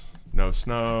temperatures, no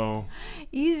snow,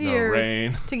 easier no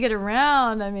rain to get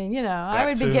around. I mean, I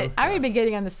would be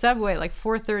getting on the subway at like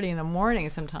 4:30 in the morning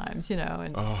sometimes,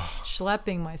 and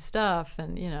schlepping my stuff,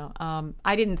 and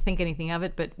I didn't think anything of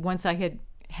it, but once I had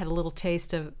a little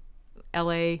taste of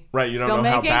LA right, you don't filmmaking,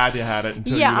 know how bad you had it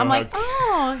until you know I'm like,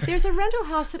 there's a rental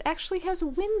house that actually has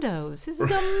windows. This is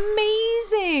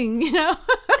amazing,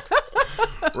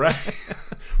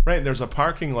 Right, there's a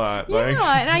parking lot. Yeah,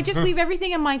 and I just leave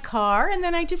everything in my car, and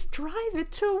then I just drive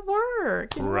it to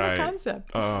work. Right. What a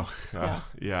concept.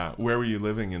 Yeah. Where were you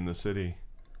living in the city?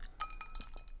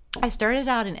 I started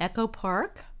out in Echo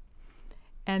Park,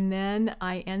 and then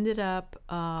I ended up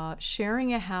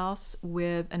sharing a house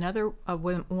with a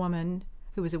woman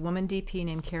who was a woman DP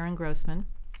named Karen Grossman.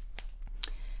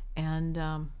 And,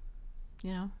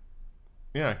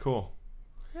 Yeah, cool.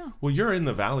 Yeah. Well, you're in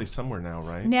the valley somewhere now,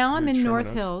 right? Now I'm in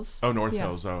North Hills. Oh, North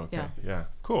Hills. Oh, okay. Yeah.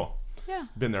 Cool. Yeah.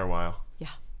 Been there a while. Yeah.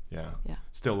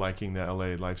 Still liking the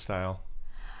LA lifestyle?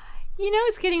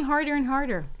 It's getting harder and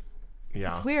harder. Yeah.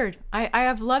 It's weird. I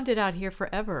have loved it out here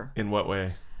forever. In what way?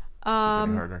 Is it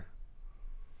getting harder?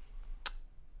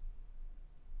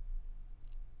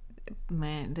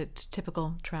 Man, the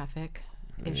typical traffic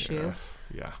issue.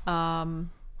 Yeah.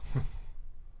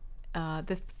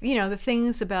 The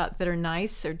things that are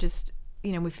nice are just,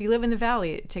 if you live in the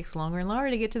valley, it takes longer and longer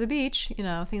to get to the beach,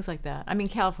 things like that. I mean,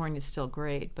 California is still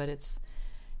great, but it's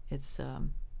it's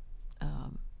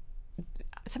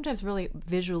sometimes really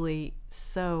visually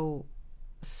so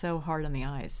hard on the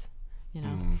eyes, you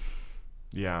know.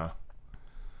 Yeah,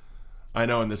 I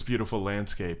know. In this beautiful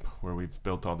landscape where we've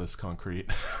built all this concrete,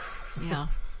 yeah.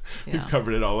 We've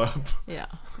covered it all up. Yeah.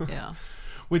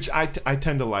 Which I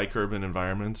tend to like urban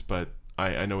environments, but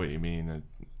I know what you mean.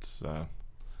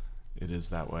 It is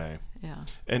that way. Yeah.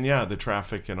 And yeah, the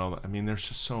traffic and all that. I mean, there's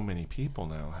just so many people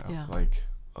now. Yeah. Like,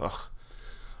 ugh.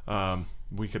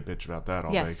 We could bitch about that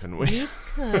all day, couldn't we?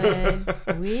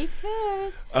 We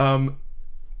could.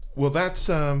 Well, that's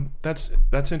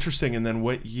interesting. And then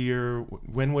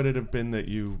when would it have been that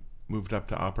you moved up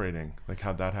to operating? Like,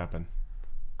 how'd that happen?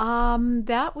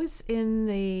 That was in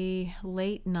the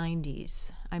late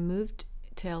 90s. I moved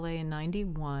to LA in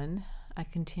 91. I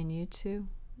continued to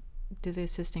do the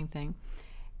assisting thing.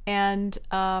 And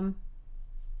I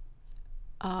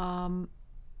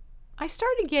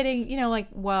started getting, like,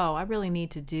 whoa, I really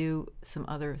need to do some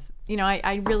other,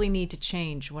 I really need to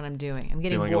change what I'm doing. I'm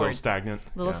getting bored. A little stagnant.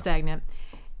 Stagnant.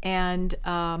 And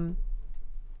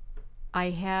I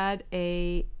had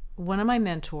one of my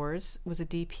mentors was a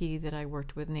DP that I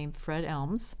worked with named Fred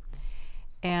Elms.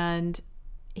 And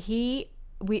I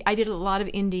did a lot of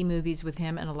indie movies with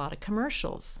him and a lot of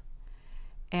commercials.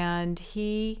 And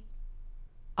he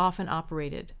often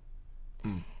operated.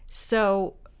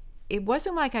 So it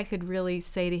wasn't like I could really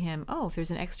say to him, oh, if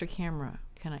there's an extra camera,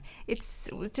 can I? It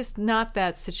was just not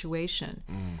that situation.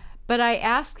 But I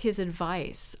asked his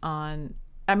advice I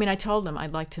told him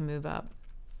I'd like to move up.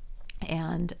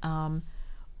 And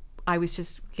I was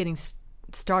just getting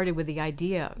started with the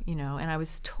idea, and I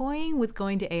was toying with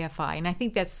going to AFI. And I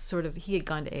think that's sort of, he had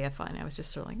gone to AFI, and I was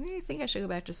just sort of like, I think I should go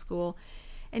back to school.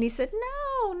 And he said, no.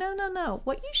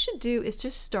 What you should do is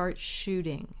just start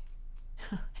shooting.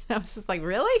 I was just like,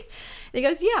 really? And he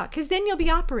goes, yeah, because then you'll be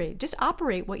operating. Just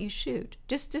operate what you shoot.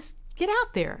 Just get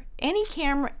out there. Any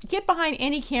camera, get behind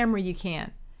any camera you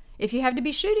can. If you have to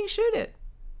be shooting, shoot it.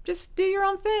 Just do your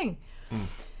own thing.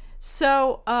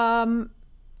 So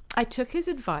I took his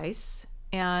advice,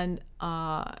 and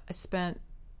I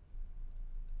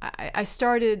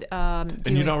started and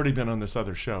you'd already been on this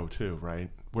other show too, right?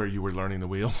 Where you were learning the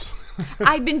wheels.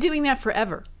 I'd been doing that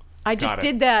forever. I just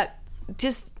did that.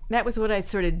 That was what I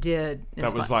sort of did.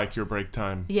 That was like your break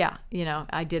time. Yeah,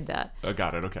 I did that.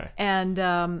 Got it. Okay. And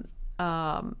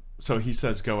so he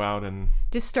says, go out and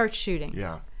just start shooting.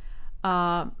 Yeah.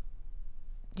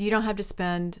 You don't have to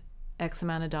spend X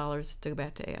amount of dollars to go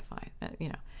back to AFI.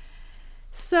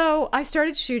 So I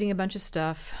started shooting a bunch of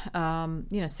stuff.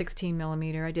 16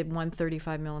 millimeter. I did one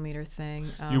 35 millimeter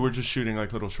thing. You were just shooting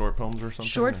like little short films or something?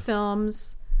 Short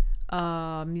films,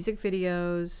 music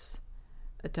videos,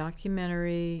 a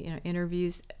documentary,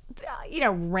 interviews,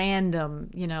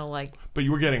 random, like. But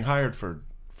you were getting hired for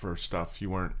stuff. You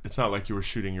weren't. It's not like you were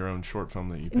shooting your own short film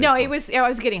that you. Paid no, for. I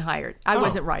was getting hired. I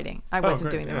wasn't writing. I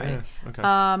wasn't doing the writing. Yeah. Okay.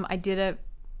 I did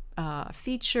a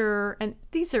feature, and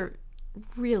these are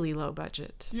really low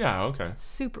budget. Yeah. Okay.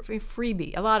 Super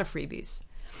freebie. A lot of freebies.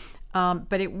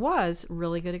 But it was a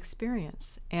really good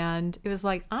experience, and it was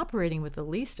like operating with the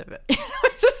least of it.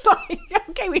 It's just like,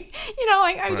 okay,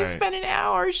 I just spent an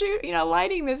hour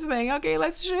lighting this thing. Okay,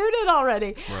 let's shoot it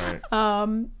already. Right.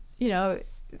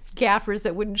 Gaffers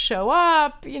that wouldn't show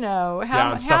up.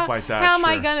 Stuff like that. How am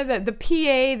I gonna the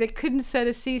PA that couldn't set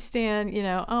a C-stand?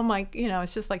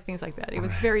 It's just like things like that. It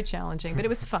was very challenging, but it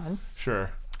was fun. Sure.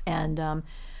 And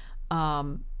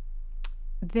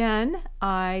then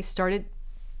I started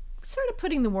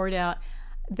putting the word out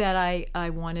that I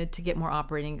wanted to get more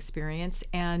operating experience,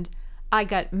 and I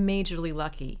got majorly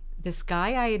lucky. This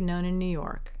guy I had known in New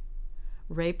York,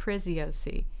 Ray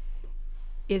Preziosi,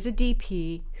 is a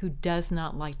DP who does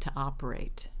not like to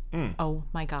operate. Oh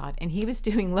my God. And he was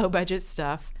doing low budget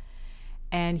stuff,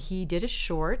 and he did a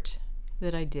short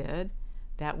that I did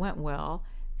that went well.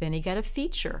 Then he got a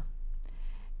feature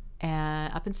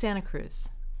up in Santa Cruz,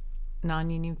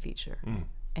 non-union feature.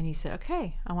 And he said,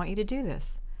 okay, I want you to do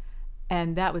this.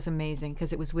 And that was amazing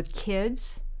because it was with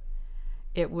kids.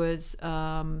 It was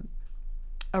a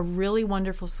really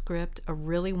wonderful script, a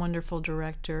really wonderful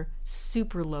director,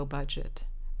 super low budget.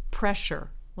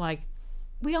 Pressure. Like,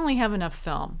 we only have enough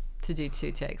film to do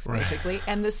 2 takes, basically. Right.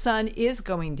 And the sun is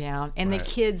going down, and the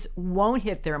kids won't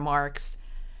hit their marks.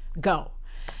 Go.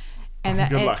 And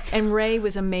good luck. And Ray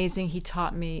was amazing. He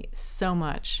taught me so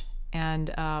much. And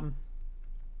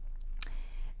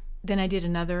then I did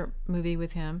another movie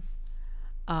with him.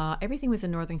 Everything was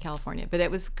in Northern California, but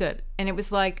it was good. And it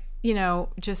was like,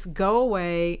 just go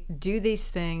away, do these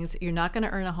things. You're not going to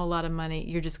earn a whole lot of money.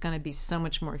 You're just going to be so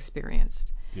much more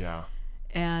experienced. Yeah.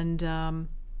 And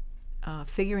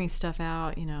figuring stuff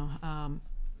out,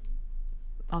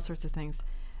 all sorts of things.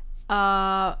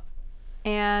 So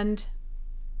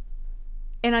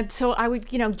I would,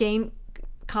 gain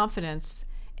confidence,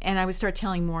 and I would start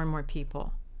telling more and more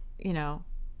people, you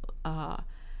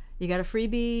got a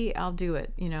freebie, I'll do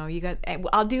it.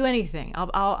 I'll do anything.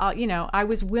 I'll I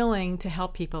was willing to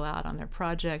help people out on their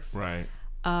projects. Right.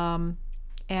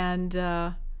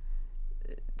 And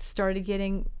started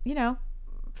getting,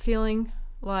 feeling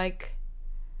like,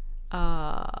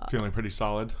 feeling pretty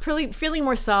solid. Feeling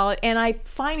more solid. And I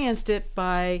financed it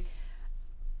by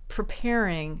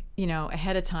preparing,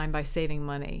 ahead of time by saving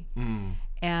money.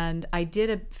 And I did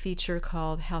a feature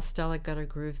called How Stella Got Her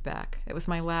Groove Back. It was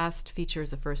my last feature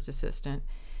as a first assistant.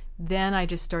 Then I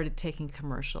just started taking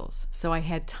commercials, so I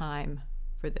had time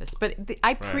for this. But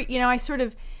I sort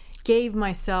of gave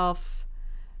myself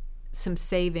some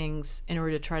savings in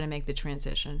order to try to make the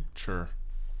transition. Sure.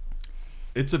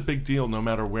 It's a big deal no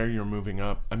matter where you're moving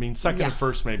up. I mean, second to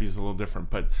first maybe is a little different,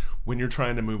 but when you're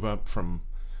trying to move up from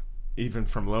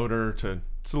loader to,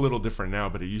 it's a little different now,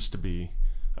 but it used to be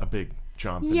a big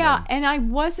jump. And I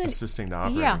wasn't assisting to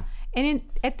operating. Yeah, and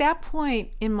at that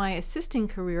point in my assisting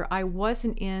career, I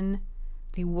wasn't in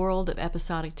the world of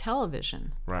episodic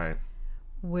television. Right.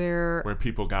 Where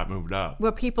people got moved up.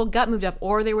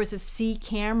 Or there was a C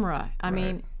camera. I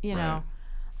mean,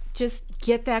 just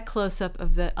get that close-up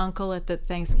of the uncle at the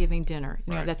Thanksgiving dinner.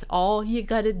 That's all you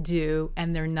got to do,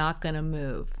 and they're not going to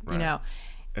move, And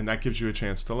that gives you a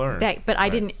chance to learn. But I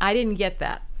didn't get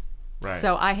that. Right.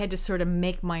 So I had to sort of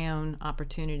make my own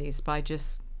opportunities by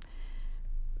just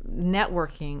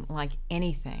networking like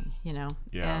anything,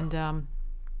 Yeah. And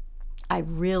I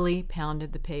really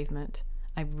pounded the pavement.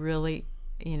 I really,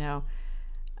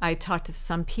 I talked to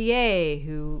some PA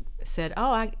who said,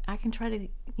 "Oh, I can try to,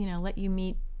 let you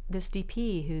meet this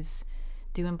DP who's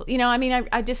doing,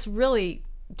 I just really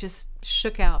just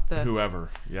shook out the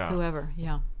whoever, yeah.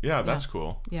 Yeah, that's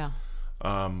cool. Yeah.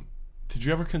 Did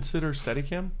you ever consider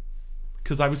Steadicam?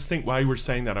 Because while you were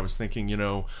saying that, I was thinking,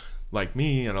 like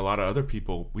me and a lot of other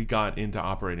people, we got into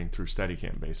operating through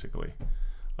Steadicam, basically.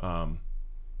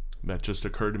 That just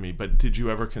occurred to me. But did you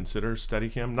ever consider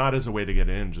Steadicam? Not as a way to get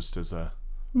in, just as a...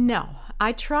 No.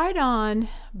 I tried on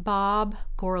Bob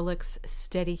Gorlick's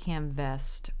Steadicam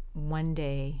vest one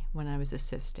day when I was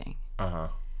assisting. Uh-huh.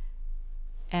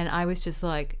 And I was just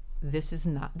like, this is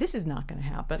not going to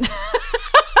happen.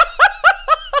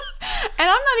 And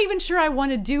I'm not even sure I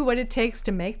want to do what it takes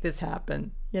to make this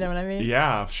happen. You know what I mean?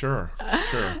 Yeah, sure.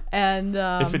 And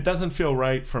if it doesn't feel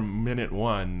right from minute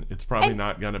one, it's probably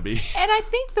not going to be. And I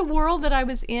think the world that I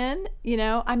was in,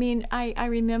 I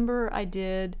remember I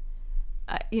did,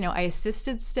 I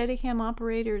assisted Steadicam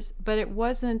operators, but it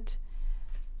wasn't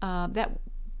the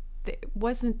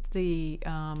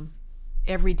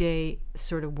everyday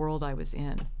sort of world I was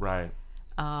in. Right.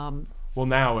 Well,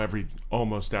 now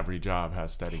almost every job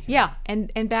has Steadicam. Yeah,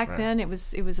 and back then it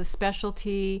was a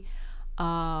specialty.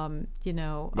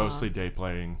 Mostly day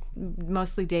playing,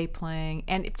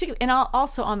 and particularly, and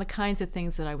also on the kinds of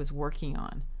things that I was working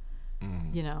on.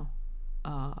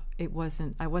 I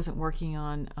wasn't working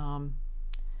on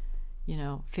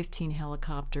 15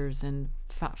 helicopters and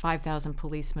 5,000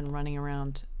 policemen running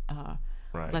around.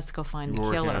 Let's go find the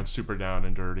killer. Working on Super Down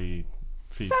and Dirty.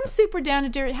 Some Super Down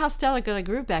and Dirty. How Stella Got Her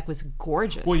Groove Back was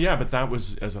gorgeous. Well, yeah, but that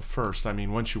was as a first. I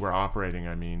mean, once you were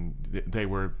operating, they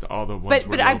were all the ones.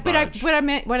 What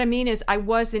I mean is, I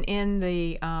wasn't in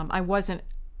the. I wasn't.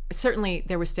 Certainly,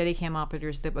 there were Steadicam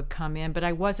operators that would come in, but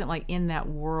I wasn't like in that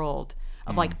world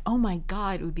of like, oh my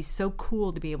God, it would be so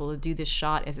cool to be able to do this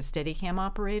shot as a Steadicam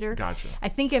operator. Gotcha. I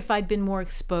think if I'd been more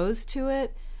exposed to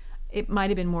it, it might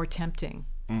have been more tempting.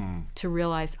 To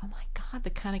realize, oh my God, the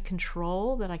kind of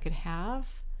control that I could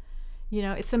have,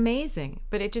 it's amazing.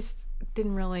 But it just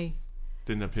didn't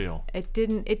appeal. It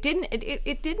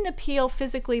didn't appeal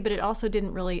physically, but it also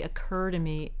didn't really occur to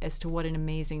me as to what an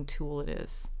amazing tool it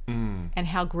is, and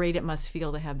how great it must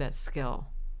feel to have that skill.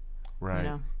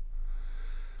 Right.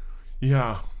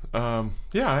 Yeah. I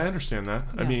understand that.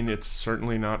 Yeah. I mean, it's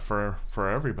certainly not for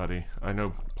everybody. I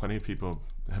know plenty of people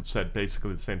have said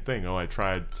basically the same thing. Oh, I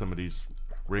tried somebody's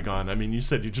rig on. I mean, you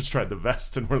said you just tried the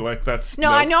vest, and we're like, "That's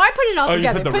no." I know. I put it all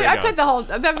together. I put the whole.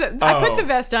 I put the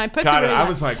vest on. I put the rig on. I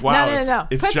was like, "Wow."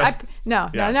 No.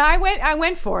 I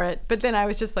went for it, but then I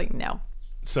was just like, "No."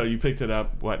 So you picked it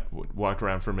up. Walked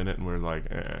around for a minute, and we're like,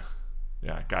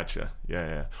 "Yeah, gotcha.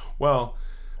 Yeah." Well,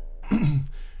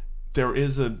 there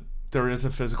is a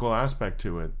physical aspect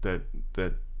to it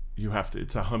that you have to.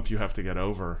 It's a hump you have to get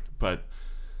over, but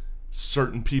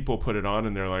certain people put it on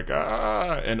and they're like,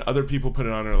 and other people put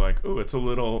it on and are like, oh, it's a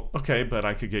little, okay, but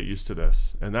I could get used to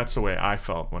this. And that's the way I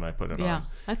felt when I put it on. Yeah,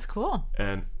 that's cool.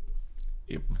 And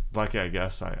lucky, I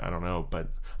guess, I don't know, but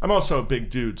I'm also a big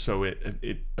dude, so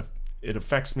it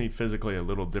affects me physically a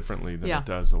little differently than it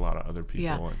does a lot of other people.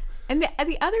 Yeah. And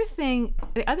the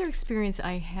other experience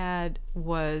I had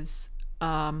was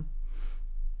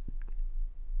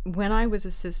when I was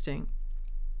assisting,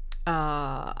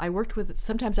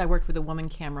 sometimes I worked with a woman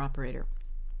camera operator,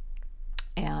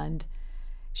 and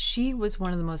she was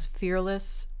one of the most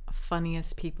fearless,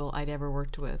 funniest people I'd ever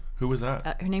worked with. Who was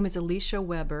that? Her name is Alicia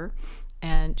Weber,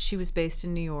 and she was based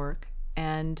in New York,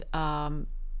 and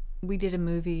we did a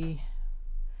movie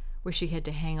where she had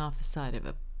to hang off the side of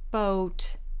a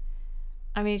boat.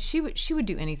 I mean, she would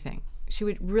do anything. She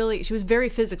was very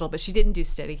physical, but she didn't do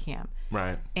Steadicam.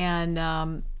 Right. And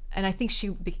I think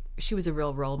she was a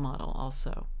real role model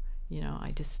also. You know,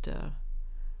 I just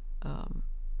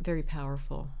very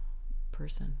powerful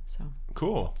person. So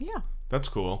cool. Yeah. That's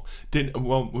cool.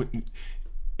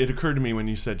 It occurred to me when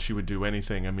you said she would do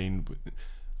anything. I mean,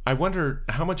 I wonder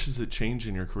how much has it changed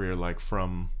in your career, like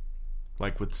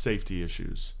with safety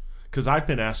issues? Because I've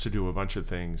been asked to do a bunch of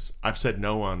things. I've said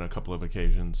no on a couple of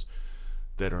occasions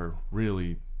that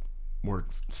were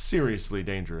seriously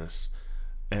dangerous.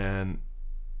 And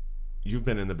you've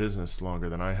been in the business longer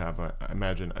than I have, I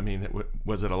imagine. I mean,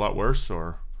 was it a lot worse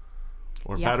or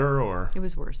better? Or it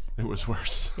was worse. It was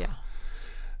worse. Yeah.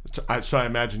 So I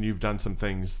imagine you've done some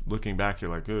things. Looking back,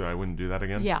 you're like, "Ooh, I wouldn't do that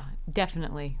again." Yeah,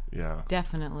 definitely. Yeah,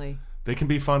 definitely. They can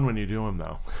be fun when you do them,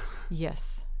 though.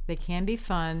 Yes, they can be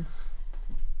fun.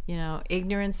 You know,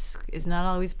 ignorance is not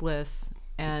always bliss,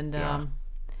 and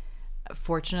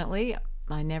fortunately,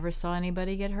 I never saw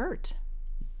anybody get hurt.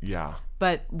 Yeah.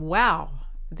 But wow,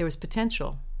 there was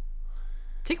potential,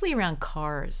 particularly around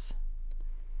cars.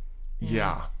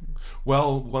 Yeah.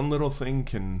 Well, one little thing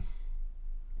can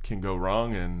go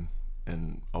wrong,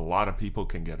 and a lot of people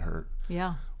can get hurt.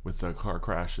 Yeah. With the car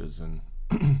crashes. And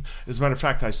as a matter of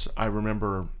fact, I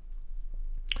remember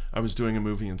I was doing a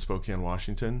movie in Spokane,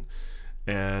 Washington,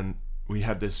 and we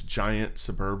had this giant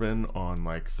Suburban on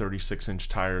like 36-inch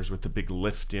tires with the big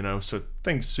lift, you know, so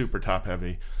things super top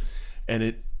heavy,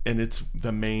 and it's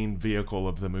the main vehicle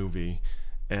of the movie.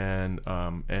 And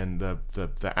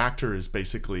the actor is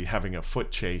basically having a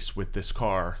foot chase with this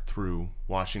car through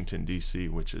Washington, D.C.,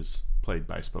 which is played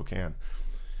by Spokane.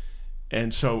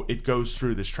 And so it goes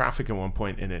through this traffic at one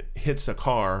point, and it hits a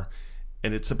car,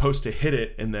 and it's supposed to hit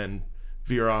it and then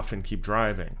veer off and keep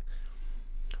driving.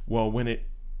 Well,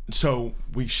 so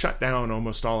we shut down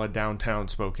almost all of downtown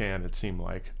Spokane, it seemed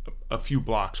like, a few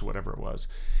blocks, whatever it was.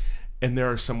 And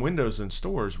there are some windows in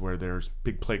stores where there's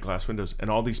big plate glass windows, and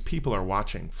all these people are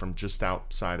watching from just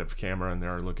outside of camera, and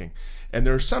they're looking. And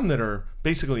there are some that are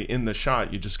basically in the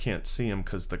shot. You just can't see them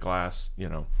because the glass, you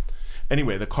know.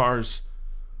 Anyway, the car's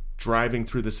driving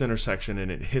through this intersection, and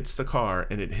it hits the car,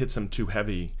 and it hits him too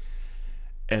heavy.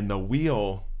 And the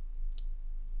wheel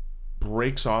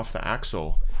breaks off the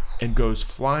axle and goes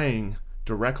flying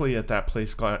directly at that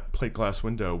plate glass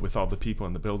window with all the people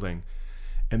in the building.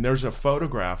 And there's a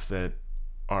photograph that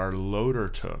our loader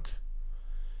took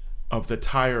of the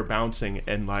tire bouncing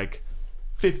and like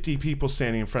 50 people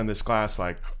standing in front of this glass,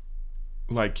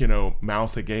 like, you know,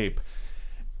 mouth agape.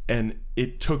 And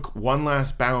it took one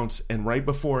last bounce, and right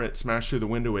before it smashed through the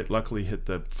window, it luckily hit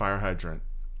the fire hydrant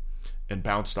and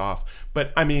bounced off.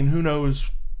 But I mean, who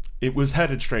knows? It was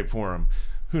headed straight for him.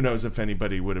 Who knows if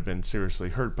anybody would have been seriously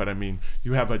hurt? But I mean,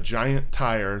 you have a giant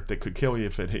tire that could kill you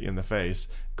if it hit you in the face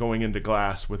going into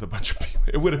glass with a bunch of people.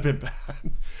 It would have been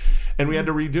bad. And we had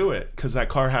to redo it because that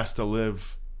car has to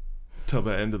live till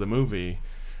the end of the movie.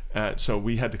 So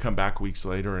we had to come back weeks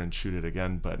later and shoot it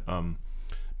again. But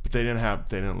they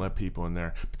didn't let people in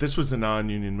there. But this was a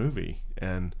non-union movie,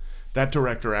 and that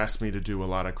director asked me to do a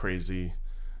lot of crazy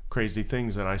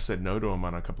things, and I said no to him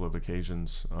on a couple of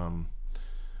occasions.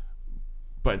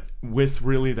 But with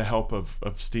really the help of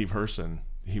Steve Herson,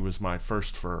 he was my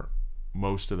first for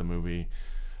most of the movie,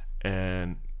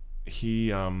 and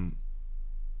he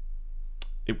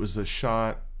it was a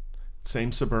shot,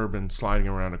 same Suburban sliding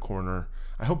around a corner.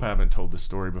 I hope I haven't told this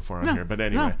story before on here, but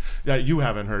anyway, you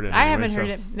haven't heard it. Anyway, I haven't heard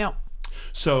it. No.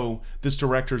 So this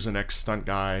director's an ex-stunt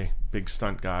guy, big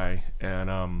stunt guy,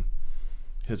 and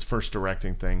his first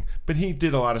directing thing, but he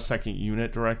did a lot of second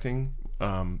unit directing.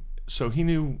 So he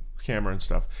knew camera and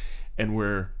stuff, and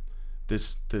where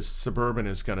this Suburban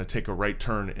is going to take a right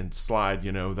turn and slide,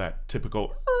 you know, that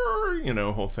typical, you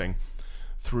know, whole thing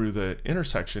through the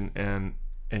intersection, and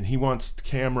he wants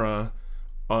camera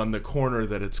on the corner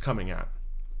that it's coming at.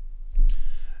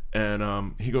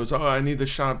 And he goes, "Oh, I need the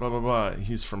shot, blah, blah, blah."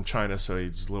 He's from China, so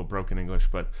he's a little broken English.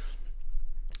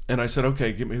 And I said,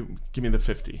 "Okay, give me the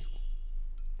 50.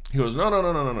 He goes,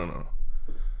 No.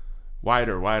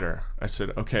 Wider. I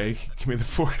said, "Okay, give me the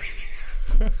 40.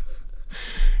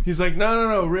 He's like,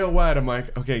 No, real wide. I'm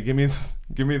like, "Okay, give me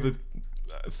the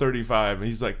 35. And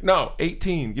he's like, "No,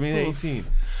 18. Give me the 18.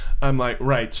 I'm like,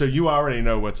 "Right, so you already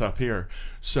know what's up here."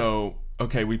 So,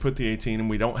 okay, we put the 18, and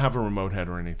we don't have a remote head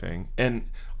or anything. And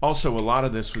also, a lot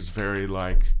of this was very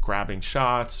like grabbing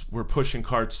shots. We're pushing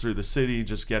carts through the city,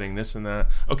 just getting this and that.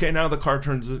 Okay, now the car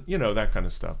turns, that kind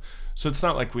of stuff. So it's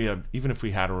not like we have, even if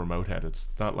we had a remote head, it's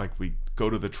not like we go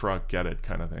to the truck, get it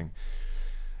kind of thing.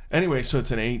 Anyway, so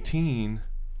it's an 18.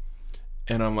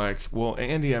 And I'm like, "Well,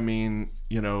 Andy, I mean,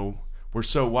 we're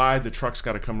so wide, the truck's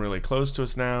got to come really close to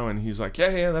us now." And he's like,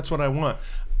 yeah, that's what I want.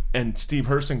 And Steve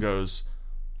Hurston goes,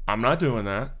 "I'm not doing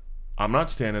that. I'm not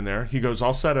standing there." He goes,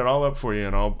 "I'll set it all up for you,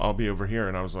 and I'll be over here."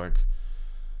 And I was like,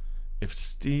 if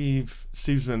Steve's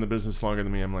been in the business longer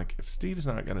than me, I'm like, if Steve's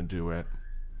not going to do it,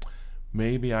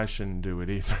 maybe I shouldn't do it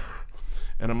either.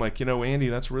 And I'm like, "Andy,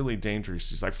 that's really dangerous."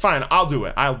 He's like, "Fine, I'll do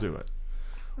it.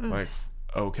 I'm like,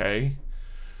 okay.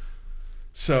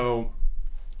 So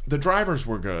the drivers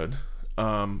were good.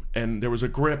 And there was a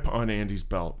grip on Andy's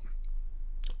belt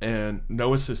and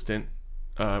no assistant.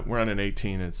 We're on an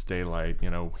 18. It's daylight.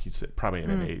 He's probably in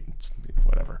an 8. It's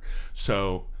whatever.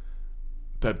 So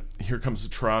here comes the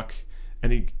truck,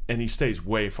 and he stays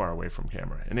way far away from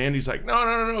camera. And Andy's like,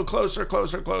 no, closer.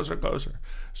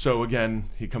 So again,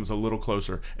 he comes a little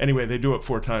closer. Anyway, they do it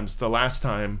 4 times. The last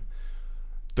time,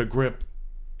 the grip,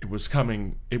 it was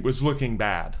looking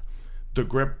bad. The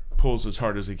grip pulls as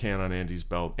hard as he can on Andy's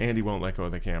belt. Andy won't let go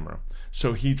of the camera.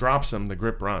 So he drops him, the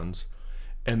grip runs,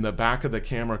 and the back of the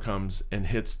camera comes and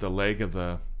hits the leg of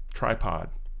the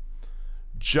tripod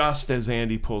just as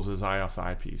Andy pulls his eye off the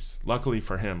eyepiece. Luckily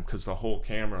for him, because the whole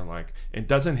camera, it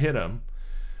doesn't hit him,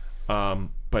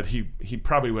 but he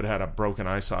probably would have had a broken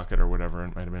eye socket or whatever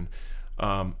it might have been.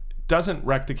 Doesn't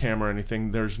wreck the camera or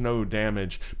anything. There's no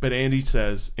damage. But Andy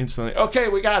says instantly, "Okay,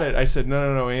 we got it." I said,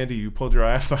 No, Andy, you pulled your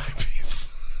eye off the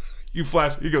eyepiece. You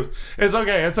flashed. He goes, It's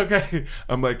okay.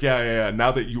 I'm like, yeah.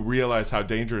 Now that you realize how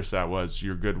dangerous that was,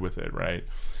 you're good with it, right?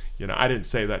 I didn't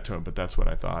say that to him, but that's what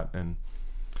I thought.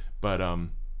 But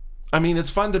I mean,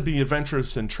 it's fun to be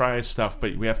adventurous and try stuff,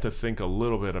 but we have to think a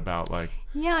little bit about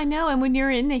Yeah, I know. And when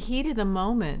you're in the heat of the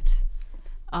moment,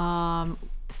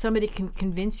 somebody can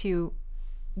convince you.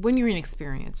 When you're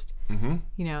inexperienced,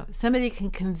 somebody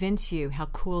can convince you how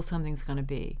cool something's going to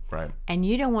be. Right. And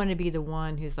you don't want to be the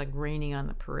one who's raining on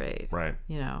the parade. Right.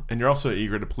 And you're also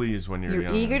eager to please when you're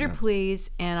young. You're eager to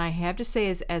please. And I have to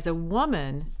say, as a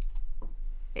woman,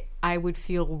 I would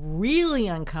feel really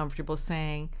uncomfortable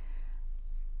saying,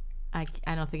 I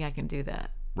don't think I can do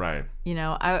that. Right.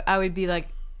 I would be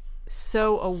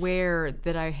so aware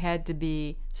that I had to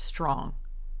be strong.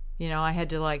 I had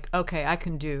to okay, I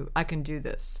can do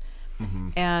this. Mm-hmm.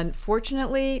 And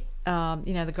fortunately,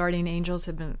 the guardian angels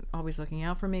have been always looking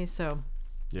out for me. So,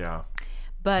 yeah.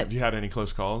 But have you had any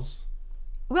close calls?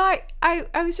 Well, I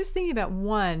was just thinking about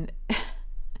one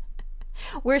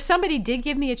where somebody did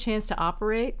give me a chance to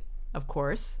operate, of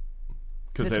course.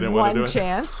 Because they didn't want to do it? One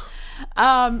chance.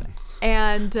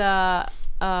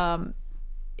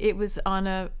 It was on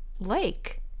a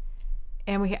lake.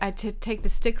 And I had to take the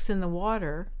sticks in the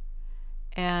water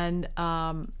and,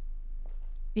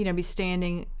 be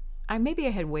standing. Maybe I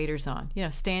had waders on,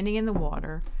 standing in the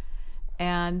water.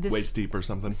 And this, waist deep or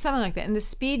something. Something like that. And the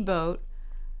speedboat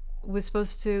was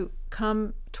supposed to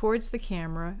come towards the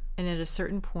camera and at a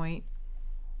certain point,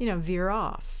 veer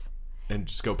off. And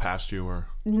just go past you or?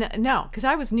 No, because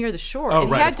I was near the shore. Oh, it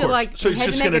right, had of to course. So it's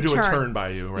just going to do a turn by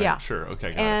you, right? Yeah. Sure,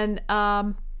 okay, got it.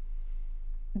 And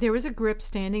there was a grip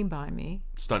standing by me.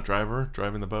 Stunt driver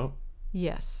driving the boat?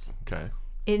 Yes. Okay.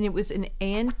 And it was an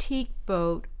antique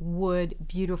boat, wood,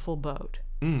 beautiful boat.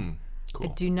 Cool. I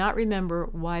do not remember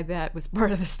why that was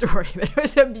part of the story, but it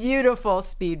was a beautiful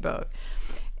speedboat.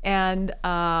 And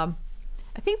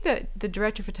I think that the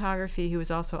director of photography, who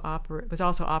was also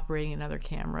operating another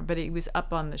camera, but he was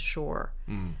up on the shore.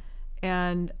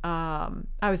 And I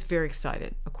was very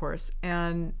excited, of course.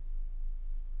 And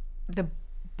the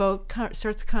boat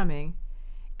starts coming,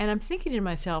 and I'm thinking to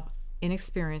myself,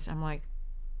 inexperienced, I'm like,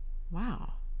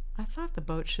 wow, I thought the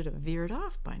boat should have veered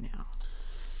off by now.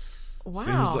 Wow.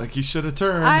 Seems like you should have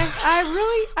turned. I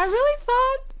really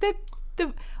thought that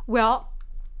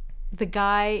the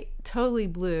guy totally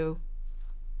blew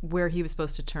where he was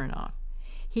supposed to turn off.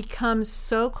 He comes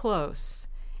so close,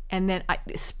 and then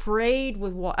sprayed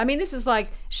with water. I mean, this is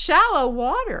like shallow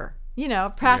water,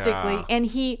 practically. Yeah. And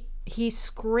he he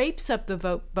scrapes up the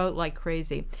boat like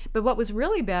crazy. But what was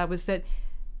really bad was that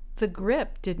the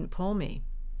grip didn't pull me.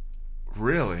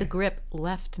 Really? The grip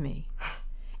left me.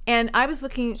 And I was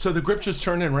looking... So the grip just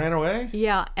turned and ran away?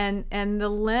 Yeah, and the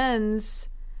lens,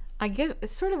 I get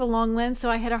it's sort of a long lens, so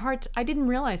I had I didn't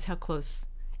realize how close.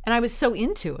 And I was so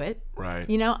into it. Right.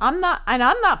 You know, I'm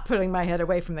not putting my head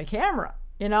away from the camera.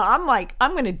 You know, I'm like,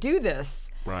 I'm going to do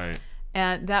this. Right.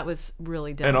 And that was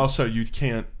really dumb. And also, you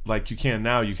can't, like you can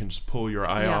now, you can just pull your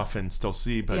eye off and still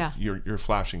see, but you're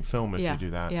flashing film if you do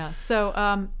that. Yeah. So,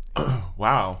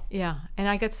 wow. Yeah, and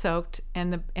I got soaked,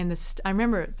 and I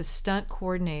remember the stunt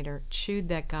coordinator chewed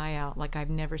that guy out like I've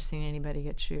never seen anybody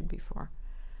get chewed before.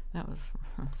 That was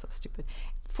so stupid.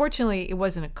 Fortunately, it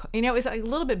wasn't it was a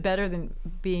little bit better than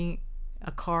being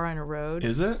a car on a road.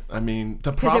 Is it? I mean,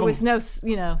 the problem... Because there was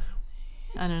no,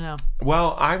 I don't know.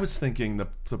 Well, I was thinking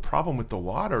the problem with the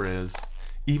water is,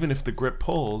 even if the grip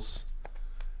pulls...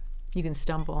 You can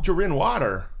stumble. You're in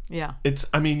water. Yeah.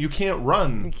 You can't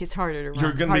run. It's harder to run.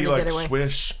 You're going to be like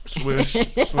swish, swish,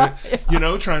 swish,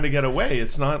 trying to get away.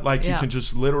 It's not like you can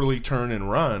just literally turn and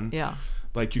run. Yeah.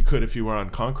 Like you could if you were on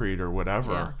concrete or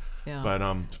whatever. Yeah. But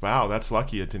wow, that's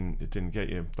lucky it didn't get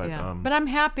you. But but I'm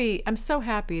happy. I'm so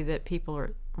happy that people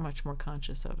are much more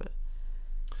conscious of it.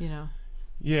 You know.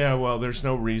 Yeah, well, there's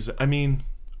no reason. I mean,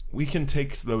 we can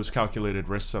take those calculated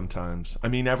risks sometimes. I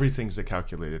mean, everything's a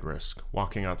calculated risk.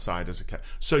 Walking outside is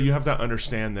so you have to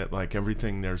understand that, like,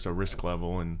 everything, there's a risk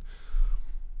level, and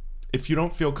if you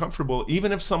don't feel comfortable,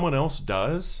 even if someone else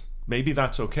does, maybe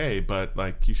that's okay, but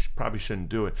like you probably shouldn't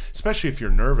do it, especially if you're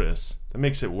nervous. That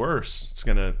makes it worse. It's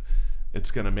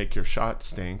gonna make your shot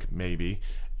stink, maybe,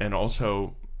 and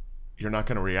also you're not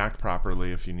going to react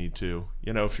properly if you need to,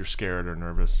 if you're scared or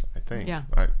nervous, I think. Yeah.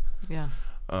 But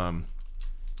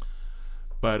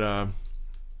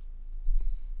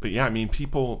yeah, I mean,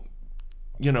 people,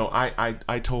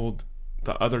 I told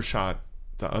another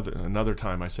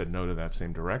time I said no to that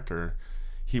same director.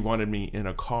 He wanted me in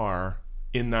a car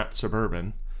in that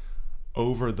Suburban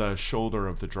over the shoulder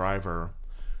of the driver,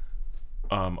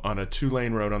 on a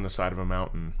 2-lane road on the side of a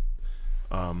mountain.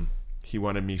 He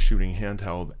wanted me shooting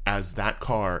handheld as that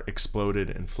car exploded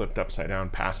and flipped upside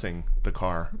down, passing the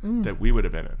car that we would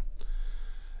have been in.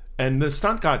 And the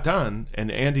stunt got done,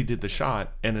 and Andy did the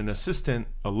shot, and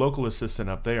a local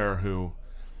assistant up there who,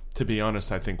 to be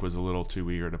honest, I think was a little too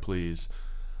eager to please.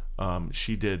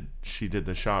 She did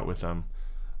the shot with them.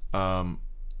 And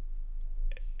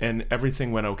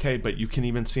everything went okay, but you can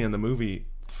even see in the movie,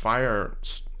 fire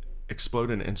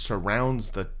exploded and surrounds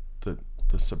the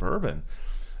Suburban.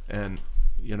 And,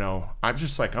 I'm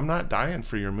just like, I'm not dying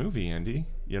for your movie, Andy,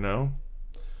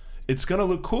 It's going to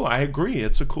look cool. I agree.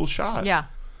 It's a cool shot. Yeah.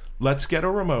 Let's get a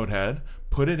remote head,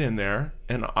 put it in there,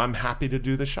 and I'm happy to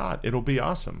do the shot. It'll be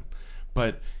awesome.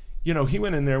 But, he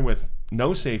went in there with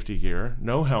no safety gear,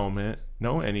 no helmet,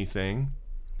 no anything.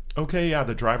 Okay, yeah,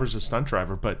 the driver's a stunt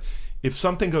driver, but if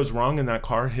something goes wrong and that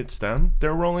car hits them,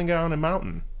 they're rolling down a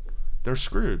mountain. They're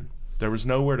screwed. There was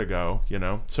nowhere to go,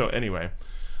 So anyway...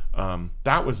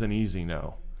 that was an easy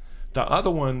no. The other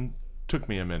one took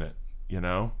me a minute,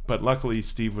 but luckily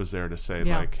Steve was there to say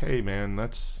like, hey man,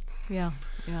 that's yeah.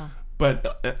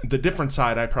 But the different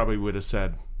side, I probably would have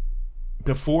said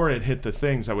before it hit the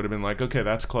things, I would have been like, okay,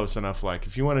 that's close enough. Like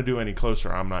if you want to do any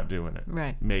closer, I'm not doing it.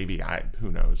 Right. Maybe who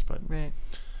knows, but right.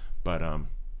 But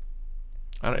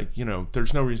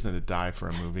there's no reason to die for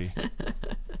a movie.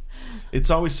 It's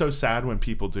always so sad when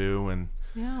people do, and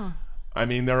yeah. I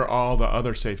mean, there are all the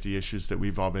other safety issues that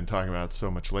we've all been talking about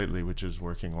so much lately, which is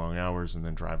working long hours and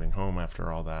then driving home after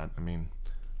all that. I mean,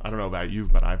 I don't know about you,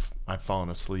 but I've fallen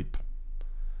asleep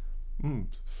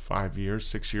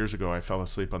 6 years ago. I fell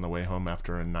asleep on the way home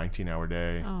after a 19-hour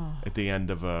day at the end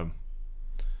of a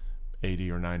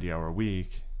 80 or 90-hour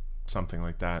week, something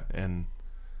like that, and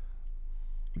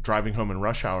driving home in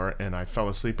rush hour, and I fell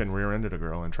asleep and rear-ended a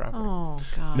girl in traffic. Oh,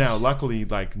 gosh. Now, luckily,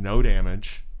 like, no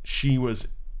damage. She was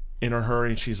in a hurry,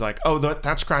 and she's like, oh,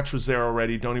 that scratch was there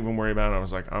already, don't even worry about it. I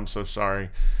was like, I'm so sorry.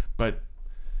 But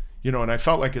and I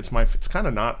felt like it's kind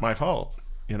of not my fault,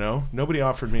 nobody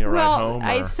offered me a ride home.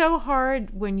 It's so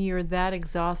hard when you're that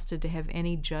exhausted to have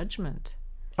any judgment.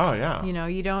 Oh yeah.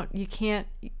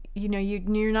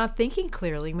 You're not thinking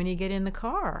clearly when you get in the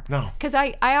car. No. Because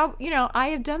I have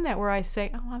done that where I say,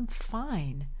 oh, I'm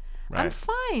fine. Right. I'm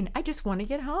fine. I just want to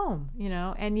get home,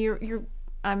 and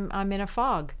I'm in a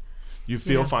fog. You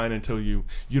feel fine until you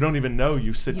don't even know.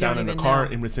 You sit down in the car,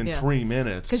 and within 3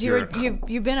 minutes, because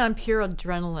you've been on pure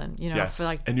adrenaline, yes. for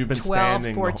like and you've been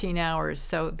 12, 14 hours.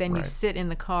 So then you right. sit in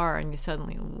the car and you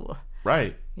suddenly,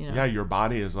 right? Yeah, your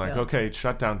body is like, okay, it's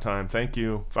shutdown time. Thank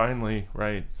you. Finally,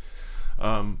 right?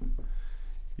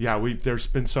 There's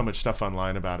been so much stuff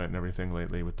online about it and everything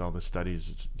lately with all the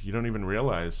studies. You don't even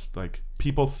realize, like,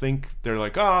 people think they're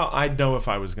like, oh, I'd know if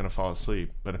I was going to fall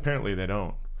asleep, but apparently they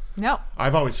don't. No.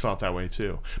 I've always felt that way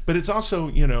too. But it's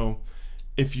also,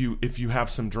 if you have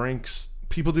some drinks,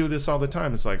 people do this all the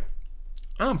time. It's like,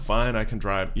 I'm fine, I can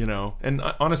drive, and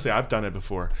honestly, I've done it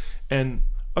before. And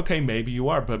okay, maybe you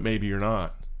are, but maybe you're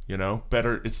not,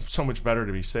 better. It's so much better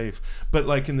to be safe. But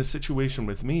like in the situation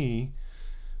with me,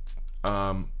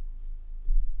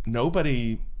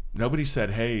 nobody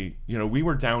said, hey, we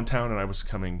were downtown and I was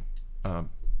coming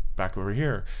back over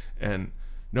here, and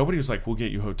nobody was like, we'll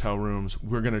get you hotel rooms,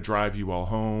 we're going to drive you all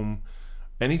home,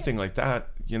 anything like that.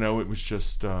 It was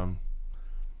just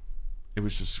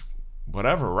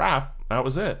whatever, rap, that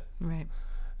was it. Right.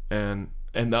 And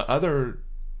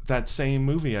that same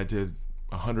movie, I did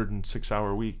a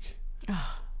 106-hour week.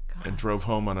 Oh, God. And drove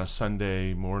home on a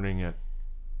Sunday morning at,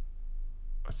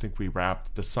 I think we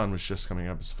wrapped, the sun was just coming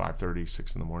up. It's 5:30,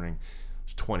 6 in the morning. It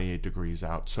was 28 degrees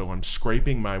out. So I'm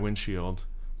scraping my windshield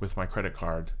with my credit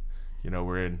card.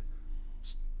 We're in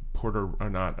Porter, or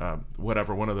not,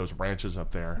 whatever, one of those ranches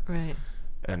up there. Right.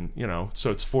 And, so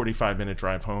it's 45-minute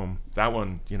drive home. That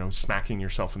one, smacking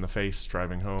yourself in the face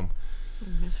driving home.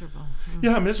 Miserable.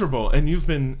 Yeah, miserable. And you've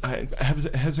been,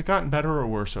 has it gotten better or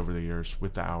worse over the years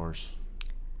with the hours?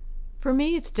 For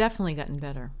me, it's definitely gotten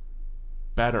better.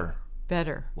 Better.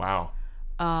 Wow.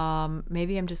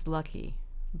 Maybe I'm just lucky,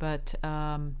 but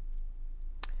the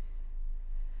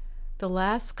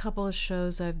last couple of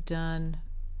shows I've done,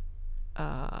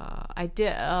 I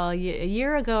did a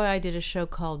year ago. I did a show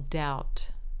called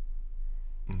Doubt,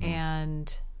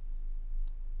 and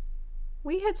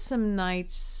we had some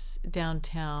nights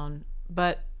downtown,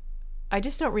 but I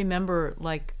just don't remember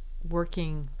like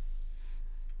working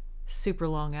super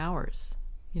long hours.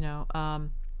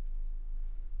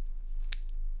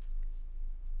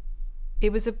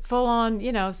 It was a full-on,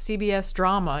 CBS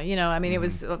drama. It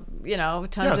was, tons of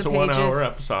pages. It's a 1-hour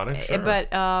episodic, sure.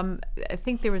 But I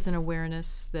think there was an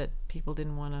awareness that people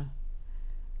didn't want to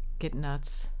get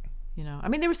nuts.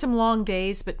 There were some long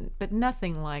days, but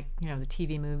nothing like, the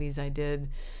TV movies I did,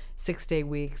 6-day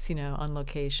weeks, on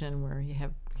location where you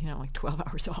have, like 12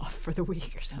 hours off for the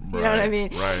week or something. You know what I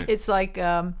mean? Right. It's like,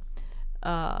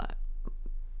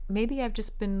 maybe I've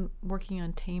just been working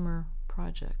on tamer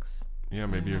projects. Yeah,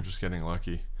 maybe you're just getting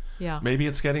lucky. Yeah. Maybe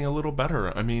it's getting a little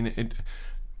better. I mean,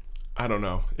 I don't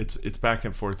know. It's back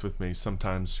and forth with me.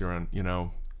 Sometimes you're on,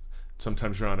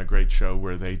 sometimes you're on a great show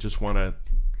where they just want to,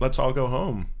 let's all go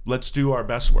home. Let's do our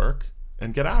best work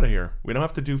and get out of here. We don't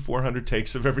have to do 400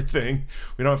 takes of everything.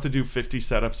 We don't have to do 50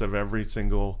 setups of every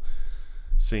single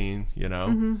scene,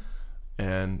 Mm-hmm.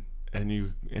 And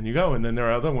you go. And then there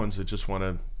are other ones that just want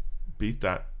to beat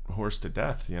that horse to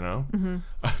death, Mm-hmm.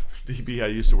 DB I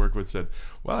used to work with said,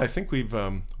 well, I think we've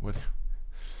I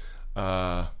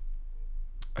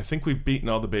think we've beaten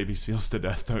all the baby seals to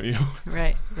death, don't you?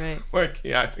 Right. Like,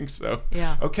 yeah, I think so.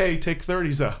 Yeah. Okay, take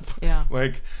 30s up. Yeah.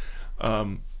 Like,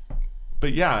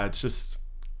 but yeah, it's just,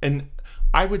 and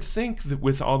I would think that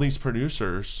with all these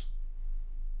producers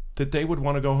that they would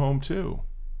want to go home too.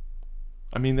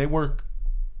 I mean, they work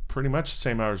pretty much the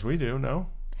same hours we do, no?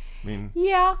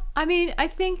 Yeah, I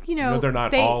think, they're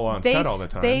not all on set all the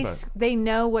time. They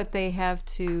know what they have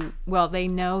to, they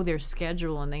know their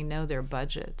schedule and they know their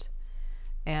budget.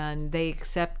 And they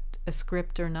accept a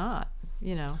script or not,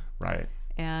 Right.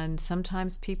 And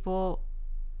sometimes people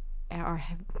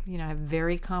have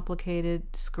very complicated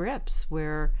scripts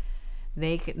where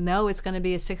they know it's going to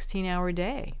be a 16-hour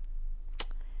day.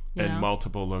 And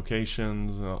multiple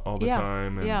locations all the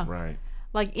time. And, right.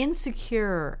 Like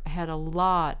Insecure had a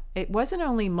lot. It wasn't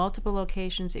only multiple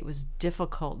locations, it was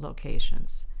difficult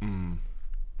locations.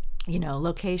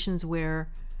 Locations where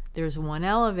there's one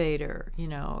elevator,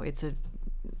 it's a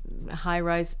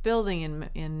high-rise building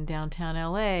in downtown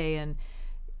LA, and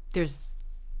there's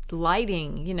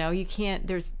lighting, you can't,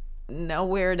 there's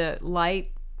nowhere to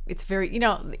light. It's very,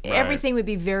 everything would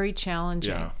be very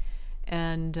challenging. Yeah.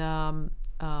 And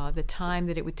the time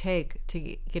that it would take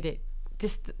to get it,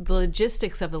 just the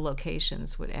logistics of the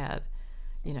locations would add,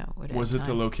 Was it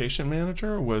the location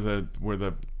manager, or or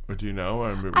do you know?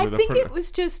 I think it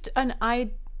was just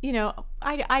I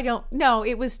don't know.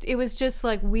 It was just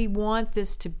like, we want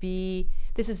this to be,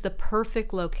 this is the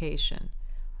perfect location.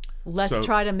 Let's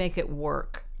try to make it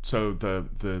work. So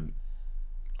the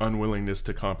unwillingness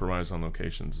to compromise on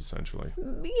locations, essentially.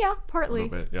 Yeah, partly. A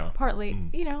little bit, yeah.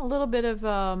 Partly, a little bit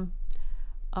of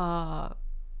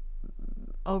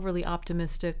overly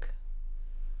optimistic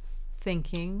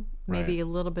thinking, maybe a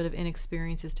little bit of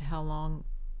inexperience as to how long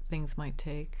things might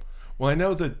take. Well, I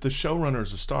know that the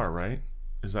showrunner's a star, right?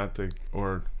 Is that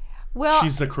well,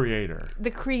 she's the creator. The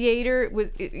creator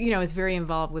is very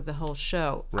involved with the whole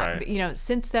show. Right.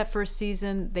 Since that first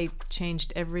season, they've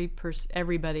changed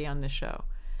everybody on the show.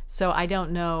 So I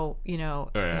don't know,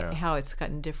 how it's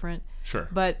gotten different. Sure.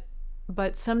 But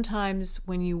sometimes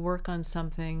when you work on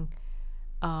something,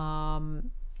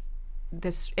 and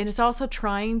it's also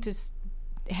trying to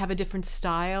have a different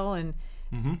style and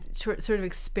sort of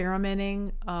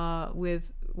experimenting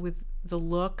with the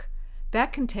look,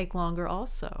 that can take longer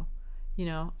also.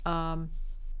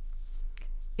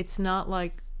 It's not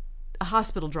like a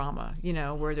hospital drama,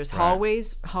 where there's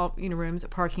hallways, rooms, a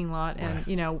parking lot, and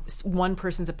one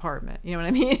person's apartment. You know what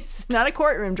I mean? It's not a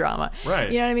courtroom drama. Right.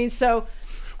 You know what I mean? So,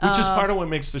 which is part of what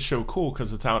makes the show cool,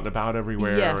 because it's out and about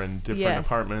everywhere and different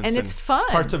apartments and it's fun.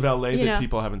 Parts of LA that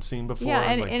people haven't seen before.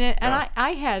 Yeah,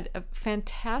 I had a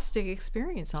fantastic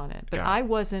experience on it, but I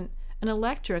wasn't an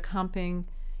electric humping,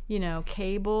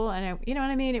 cable, and you know what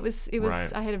I mean. It was.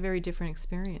 Right. I had a very different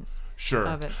experience. Sure.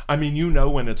 Of it. I mean,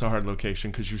 when it's a hard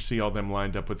location because you see all them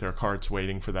lined up with their carts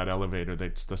waiting for that elevator.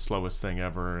 That's the slowest thing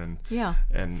ever, and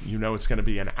it's going to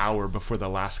be an hour before the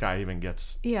last guy even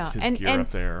gets his gear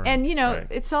up there. And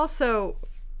it's also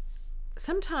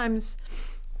sometimes,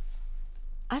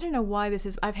 I don't know why this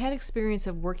is. I've had experience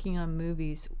of working on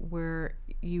movies where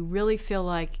you really feel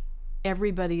like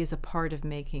everybody is a part of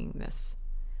making this.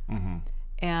 Mm-hmm.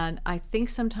 And I think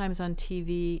sometimes on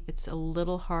TV it's a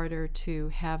little harder to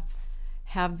have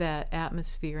that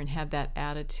atmosphere and have that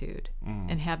attitude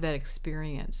and have that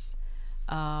experience.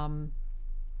 I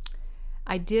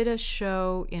did a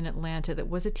show in Atlanta that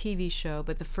was a TV show,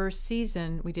 but the first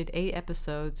season we did 8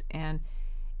 episodes, and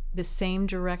the same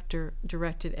director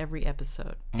directed every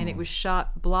episode, and it was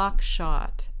block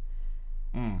shot.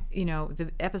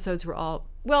 The episodes were all,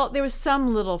 there was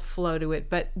some little flow to it,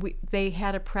 but they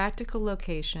had a practical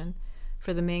location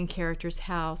for the main character's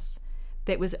house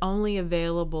that was only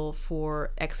available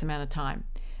for X amount of time.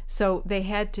 So they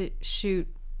had to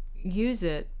use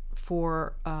it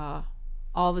for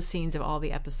all the scenes of all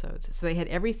the episodes. So they had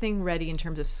everything ready in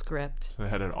terms of script. So they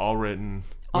had it all written.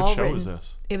 What show was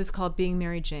this? It was called Being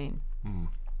Mary Jane.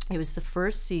 It was the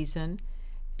first season,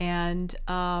 and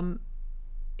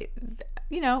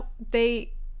they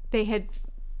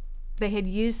had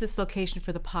used this location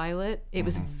for the pilot. It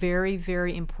was very,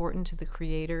 very important to the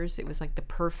creators. It was like the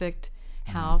perfect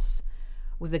house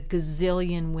with a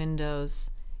gazillion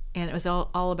windows, and it was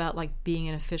all about like being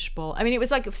in a fishbowl. I mean, it was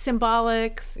like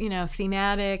symbolic,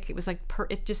 thematic. It was like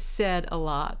it just said a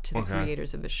lot to the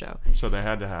creators of the show. So they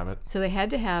had to have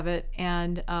it.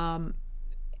 And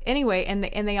anyway, and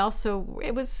they also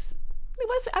it was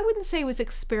I wouldn't say it was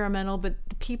experimental, but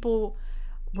the people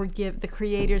the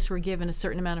creators were given a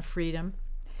certain amount of freedom.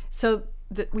 So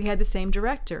we had the same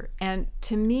director, and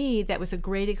to me that was a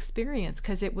great experience,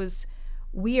 because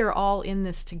we are all in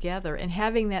this together, and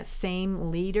having that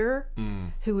same leader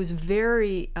who was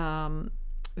very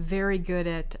very good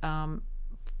at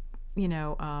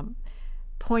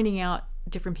pointing out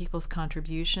different people's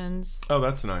contributions. Oh,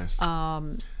 that's nice.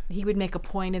 He would make a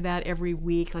point of that every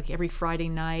week, like every Friday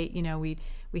night.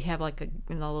 We'd have like a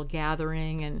little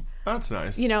gathering, and that's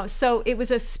nice. So there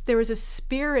was a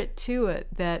spirit to it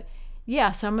that,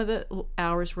 some of the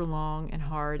hours were long and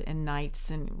hard, and nights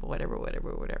and whatever.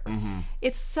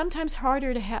 It's sometimes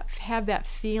harder to have that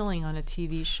feeling on a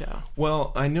TV show.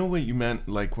 Well, I know what you meant,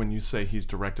 like when you say he's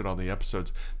directed all the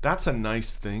episodes. That's a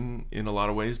nice thing in a lot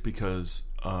of ways, because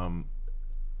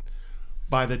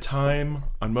by the time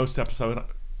on most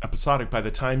episodic, by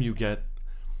the time you get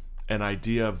an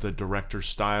idea of the director's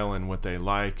style and what they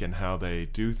like and how they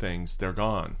do things, they're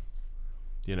gone,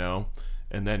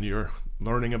 and then you're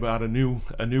learning about a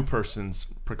new person's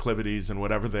proclivities and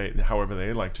however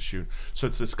they like to shoot. So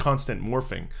it's this constant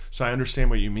morphing. So I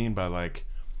understand what you mean by, like,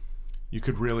 you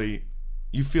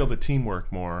feel the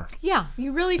teamwork more. Yeah,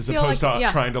 you really as feel opposed like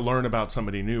to trying to learn about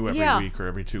somebody new every week or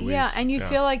every 2 weeks. Yeah, and you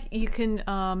feel like you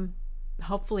can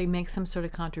hopefully make some sort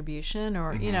of contribution,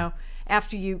 or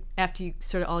after you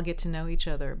sort of all get to know each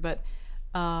other. But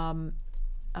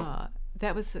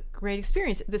that was a great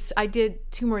experience. I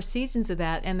did 2 more seasons of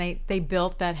that, and they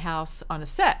built that house on a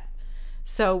set,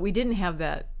 so we didn't have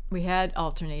that. We had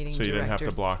alternating. So you directors. Didn't have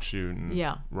to block shoot.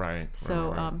 Right.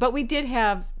 So, right. But we did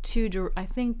have 2. I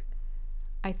think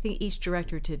each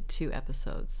director did 2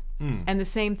 episodes, and the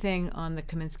same thing on the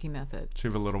Kominsky Method. So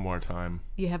you have a little more time.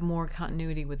 You have more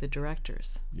continuity with the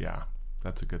directors. Yeah,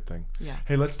 that's a good thing. Yeah.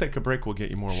 Hey, let's take a break. We'll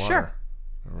get you more water. Sure.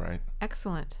 All right.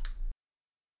 Excellent.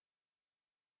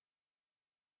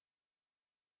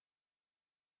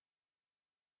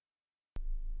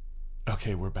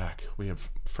 Okay, we're back. We have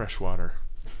fresh water.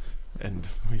 And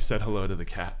we said hello to the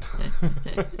cat.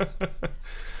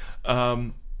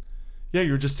 Yeah,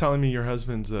 you were just telling me your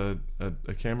husband's a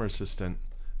camera assistant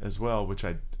as well, which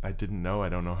I didn't know. I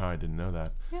don't know how I didn't know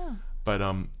that. Yeah. But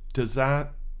does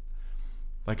that,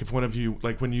 like, if one of you,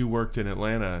 like when you worked in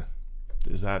Atlanta,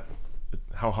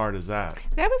 how hard is that?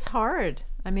 That was hard.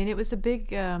 I mean, it was a big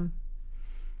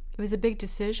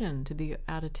decision to be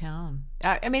out of town.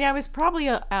 I mean, I was probably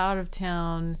out of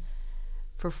town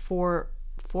for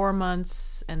four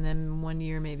months, and then 1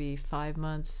 year, maybe 5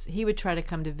 months. He would try to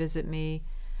come to visit me.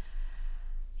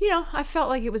 You know, I felt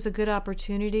like it was a good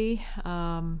opportunity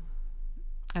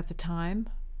at the time.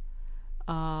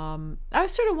 I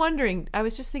was sort of wondering, I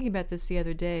was just thinking about this the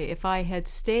other day. If I had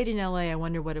stayed in LA, I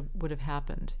wonder what would have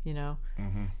happened, you know?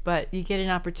 Mm-hmm. But you get an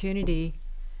opportunity.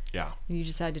 Yeah. And you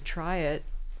decide to try it.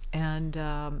 And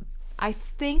I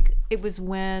think it was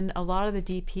when a lot of the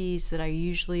DPs that I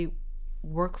usually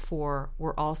work for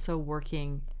were also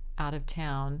working out of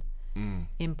town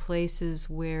in places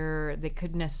where they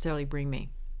couldn't necessarily bring me.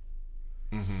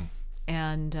 Mm-hmm.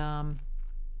 And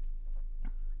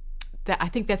I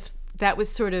think that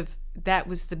was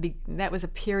a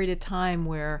period of time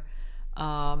where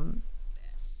I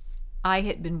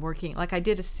had been working, like I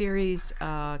did a series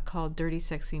called Dirty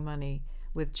Sexy Money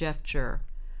with Jeff Jur,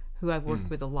 who I've worked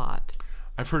with a lot.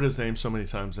 I've heard his name so many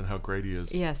times and how great he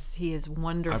is. Yes, he is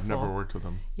wonderful. I've never worked with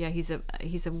him. Yeah, he's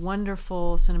a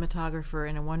wonderful cinematographer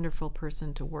and a wonderful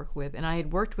person to work with. And I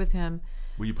had worked with him.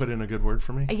 Will you put in a good word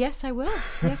for me? Yes, I will.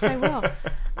 Yes, I will.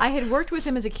 I had worked with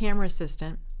him as a camera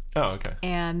assistant. Oh, okay.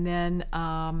 And then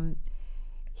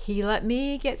he let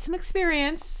me get some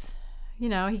experience. You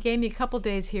know, he gave me a couple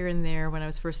days here and there when I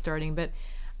was first starting, but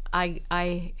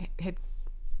I had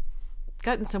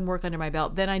gotten some work under my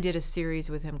belt. Then I did a series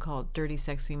with him called Dirty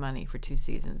Sexy Money for 2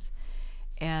 seasons.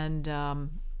 And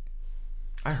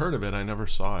I heard of it. I never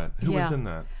saw it. Who was in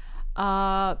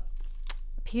that?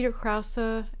 Peter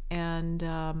Krause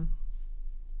and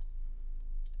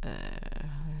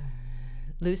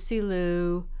Lucy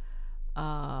Liu,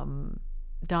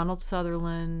 Donald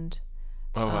Sutherland,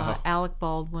 Alec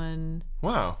Baldwin.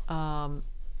 Wow.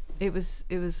 It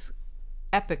was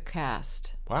epic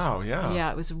cast. Wow, yeah.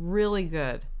 Yeah, it was really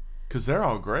good. Because they're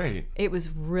all great. It was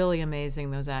really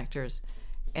amazing, those actors.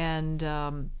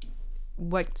 And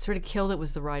what sort of killed it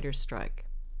was the writer's strike,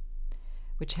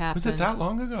 which happened. Was it that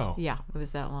long ago? Yeah, it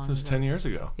was that long ago. It was 10 years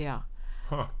ago. Yeah.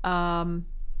 Huh.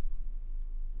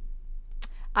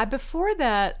 Before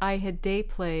that, I had day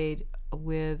played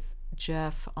with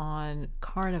Jeff on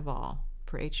Carnival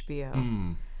for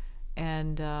HBO.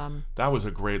 And that was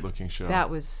a great looking show. That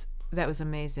was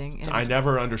amazing. And I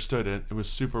never understood it. It was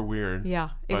super weird.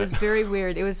 Yeah, it was very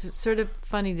weird. It was sort of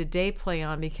funny to day play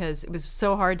on because it was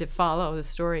so hard to follow the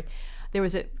story. There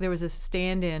was a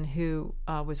stand-in who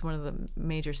was one of the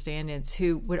major stand-ins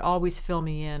who would always fill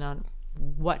me in on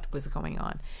what was going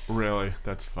on. Really?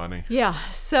 That's funny. Yeah.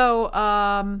 So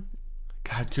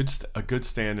God, a good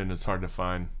stand-in is hard to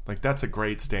find. Like, that's a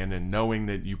great stand-in, knowing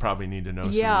that you probably need to know some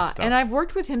of this stuff. Yeah, and I've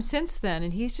worked with him since then,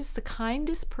 and he's just the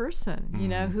kindest person, you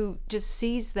know, who just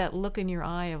sees that look in your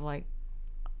eye of like,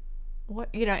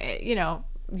 what, you know,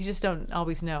 you just don't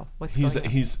always know what's going on.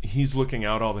 He's looking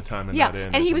out all the time and not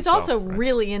in. And he was also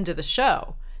really into the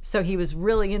show. So he was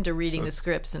really into reading the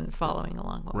scripts and following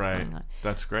along what was going on.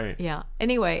 That's great. Yeah.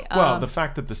 Anyway. Well, the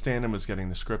fact that the stand-in was getting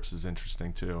the scripts is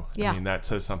interesting, too. Yeah. I mean, that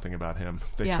says something about him.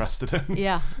 They trusted him.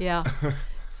 Yeah.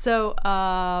 So,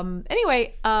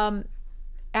 anyway,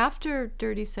 after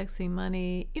Dirty Sexy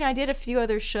Money, you know, I did a few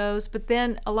other shows, but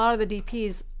then a lot of the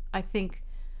DPs, I think,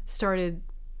 started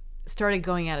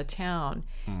going out of town.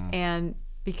 And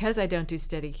because I don't do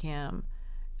Steadicam,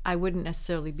 I wouldn't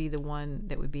necessarily be the one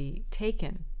that would be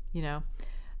taken, you know,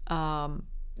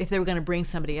 if they were going to bring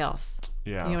somebody else.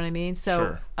 Yeah. You know what I mean?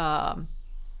 So sure.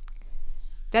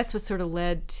 That's what sort of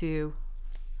led to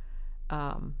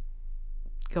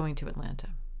going to Atlanta.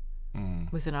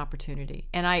 Was an opportunity.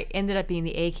 And I ended up being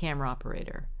the A camera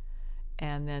operator.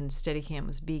 And then Steadicam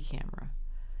was B camera.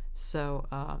 So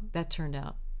that turned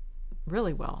out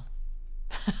really well.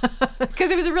 Because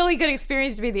it was a really good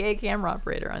experience to be the A camera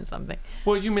operator on something.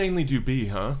 Well, you mainly do B,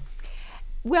 huh?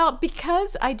 Well,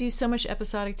 because I do so much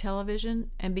episodic television,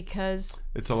 and because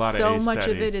it's a lot so of much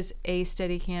of it is A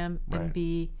Steadicam and right.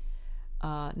 B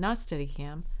not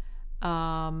Steadicam,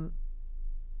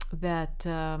 that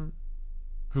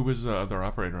who was the other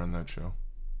operator on that show?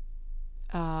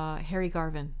 Harry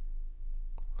Garvin.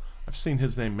 I've seen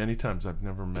his name many times. I've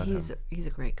never met him. He's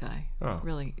a great guy. Oh.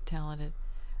 Really talented.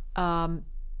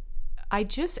 I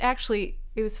just actually,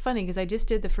 it was funny because I just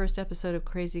did the first episode of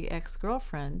Crazy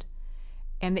Ex-Girlfriend,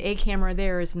 And the A camera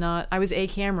there is not. I was A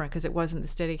camera because it wasn't the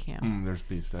Steadicam. There's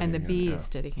B Steadicam. And the B is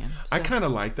Steadicam. So. I kind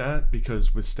of like that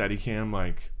because with Steadicam,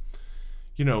 like,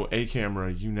 you know, A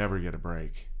camera, you never get a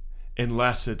break.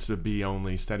 Unless it's a B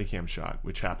only Steadicam shot,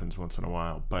 which happens once in a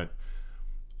while. But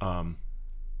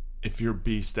if you're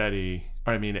A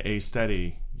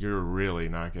steady, you're really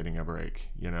not getting a break,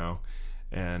 you know?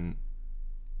 And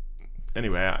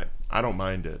anyway, I don't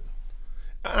mind it.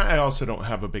 I also don't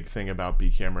have a big thing about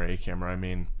B camera, A camera. I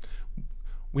mean,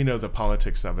 we know the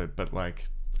politics of it, but like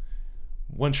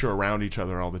once you're around each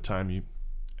other all the time,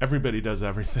 everybody does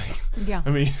everything. Yeah. I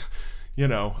mean, you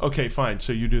know, okay, fine.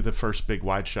 So you do the first big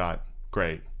wide shot,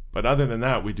 great. But other than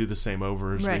that, we do the same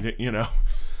overs. Right. You know,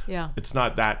 yeah, it's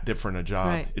not that different a job.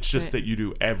 Right. It's just that you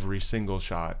do every single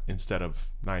shot instead of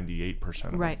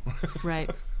 98% of right. them. Right.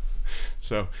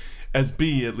 So as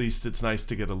B, at least it's nice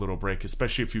to get a little break,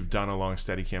 especially if you've done a long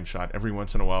Steadicam shot. Every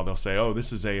once in a while, they'll say, oh,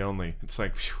 this is A only. It's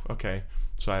like, phew, okay,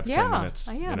 so I have 10 minutes.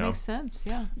 Yeah, you know? It makes sense.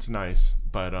 Yeah, it's nice,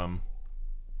 but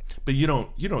you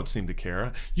don't seem to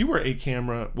care. You were A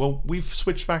camera. Well, we've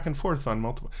switched back and forth on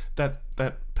multiple. That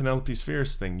Penelope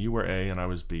Spheres thing. You were A and I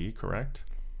was B, correct?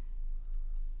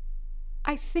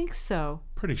 I think so.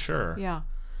 Pretty sure. Yeah.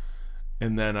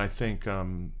 And then I think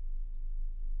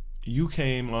you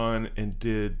came on and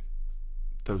did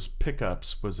those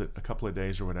pickups. Was it a couple of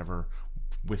days or whatever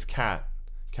with Kat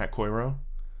Coiro?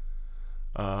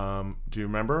 Do you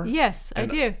remember? Yes,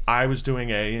 and I do. I was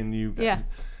doing A and you. Yeah.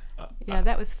 Yeah,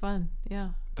 that was fun. Yeah.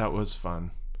 That was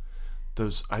fun.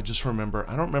 I just remember.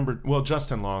 I don't remember. Well,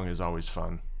 Justin Long is always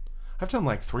fun. I've done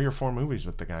like 3 or 4 movies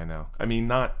with the guy now. I mean,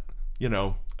 not, you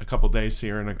know, a couple days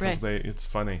here and a couple days. It's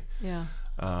funny. Yeah.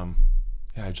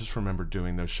 Yeah, I just remember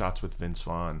doing those shots with Vince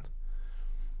Vaughn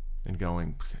and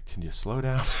going, can you slow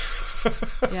down?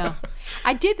 Yeah.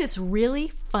 I did this really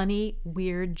funny,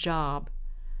 weird job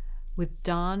with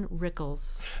Don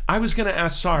Rickles. I was going to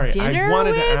ask, sorry. Dinner I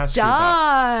wanted with to ask Don. you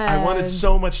about. I wanted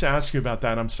so much to ask you about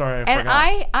that. I'm sorry I forgot.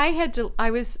 And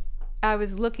I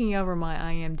was looking over my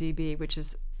IMDb, which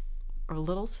is a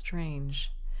little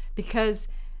strange because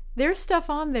there's stuff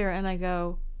on there and I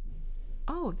go,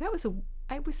 oh,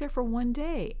 I was there for 1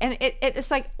 day. And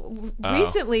it's like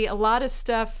recently a lot of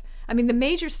stuff. I mean, the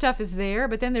major stuff is there,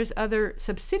 but then there's other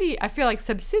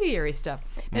subsidiary stuff.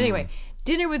 Anyway,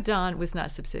 Dinner with Don was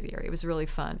not subsidiary. It was really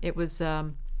fun. It was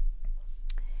Don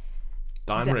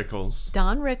Rickles.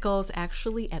 Don Rickles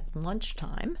actually at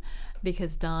lunchtime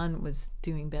because Don was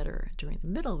doing better during the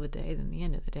middle of the day than the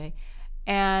end of the day.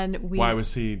 And why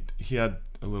was he had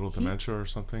a little dementia or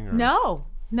something? Or?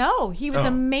 No, he was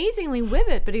amazingly with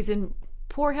it, but he's in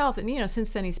poor health, and you know,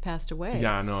 since then he's passed away.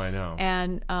 Yeah, no, I know.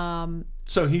 And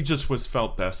so he just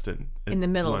felt best in the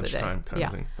middle of the day, kind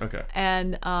of thing. Okay.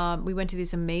 And we went to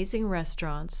these amazing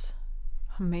restaurants,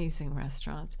 and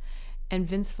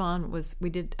Vince Vaughn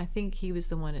I think he was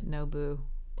the one at Nobu.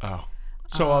 Oh,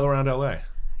 so all around LA.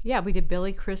 Yeah, we did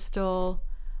Billy Crystal.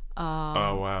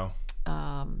 Oh wow.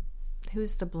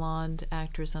 Who's the blonde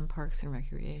actress on Parks and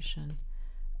Recreation?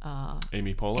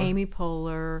 Amy Poehler. Amy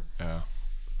Poehler. Yeah.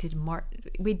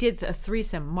 We did a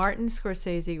threesome: Martin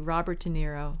Scorsese, Robert De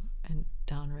Niro, and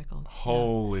Don Rickles.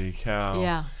 Holy cow!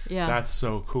 Yeah. That's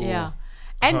so cool. Yeah,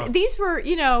 and these were,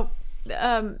 you know,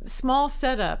 small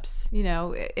setups, you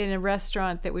know, in a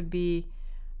restaurant that would be.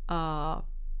 I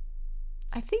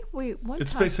think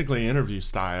it's basically interview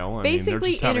style. I basically, mean, they're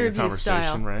just having a interview conversation,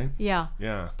 style, right? Yeah.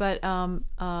 Yeah. But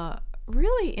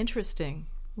really interesting.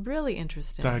 Really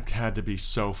interesting. That had to be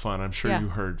so fun. I'm sure you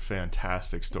heard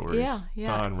fantastic stories. Yeah.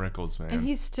 Don Rickles, man. And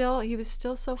he was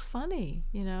still so funny,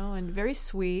 you know, and very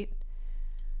sweet.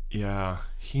 Yeah.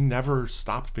 He never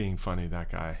stopped being funny, that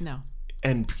guy. No.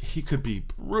 And he could be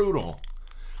brutal,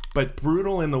 but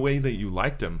brutal in the way that you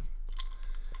liked him.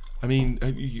 I mean,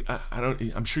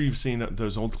 I'm sure you've seen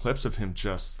those old clips of him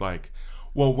just like,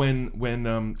 well, when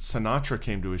Sinatra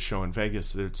came to his show in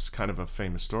Vegas, it's kind of a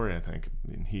famous story, I think.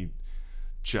 I mean, he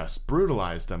just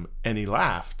brutalized him and he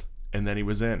laughed and then he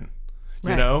was in.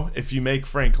 You know, if you make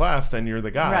Frank laugh, then you're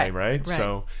the guy, right?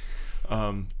 So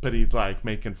but he'd like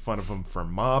making fun of him for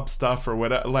mob stuff or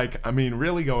whatever, like, I mean,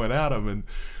 really going at him, and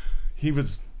he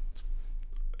wasn't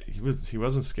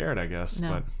scared, I guess.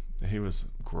 No. But he was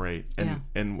great. And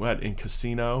in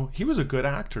Casino, he was a good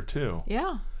actor too.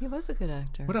 Yeah, he was a good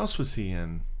actor. What else was he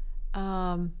in?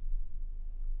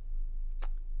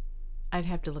 I'd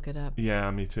have to look it up.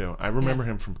 Yeah, me too. I remember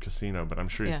him from Casino, but I'm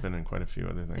sure he's been in quite a few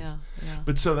other things. Yeah.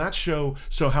 But so that show,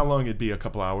 how long? It'd be a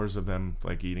couple hours of them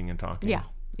like eating and talking?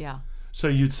 Yeah. So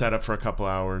you'd set up for a couple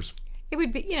hours. It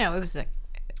would be, you know, it was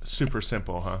super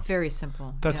simple, huh? Very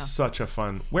simple. That's such a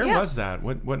fun. Where was that?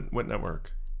 What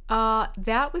network?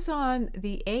 That was on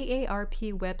the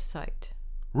AARP website.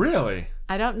 Really?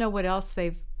 I don't know what else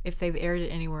if they've aired it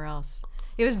anywhere else.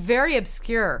 It was very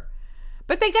obscure.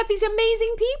 But they got these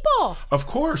amazing people. Of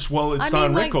course. Well, it's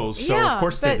Don Rickles, so of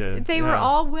course they did. They were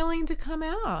all willing to come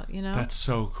out, That's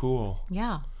so cool.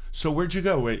 Yeah. So where'd you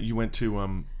go? You went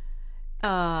to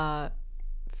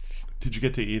Did you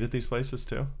get to eat at these places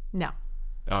too? No.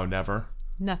 Oh, never?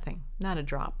 Nothing. Not a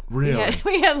drop. Really?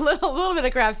 We had a little bit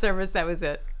of craft service. That was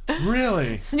it.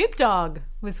 Really? Snoop Dogg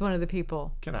was one of the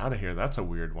people. Get out of here. That's a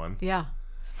weird one. Yeah.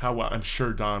 I'm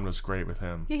sure Don was great with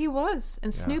him. Yeah, he was.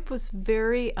 And Snoop was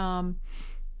very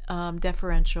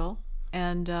deferential.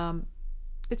 And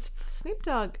Snoop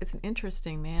Dogg is an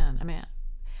interesting man. I mean,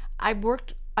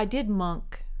 I did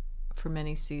Monk for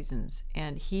many seasons,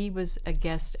 and he was a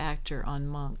guest actor on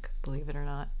Monk, believe it or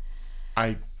not.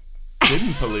 I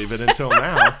didn't believe it until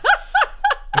now.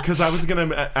 Because I was going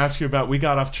to ask you about, we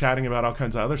got off chatting about all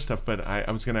kinds of other stuff, but I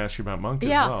was going to ask you about Monk as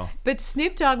well. But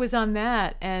Snoop Dogg was on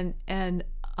that, and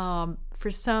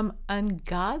for some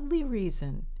ungodly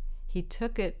reason, he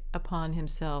took it upon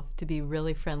himself to be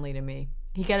really friendly to me.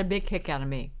 He got a big kick out of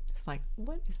me. It's like,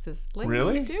 what is this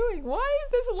lady doing? Why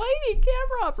is this lady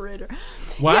camera operator?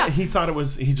 Why? Yeah. He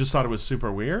just thought it was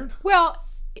super weird? Well,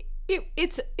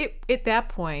 it's at that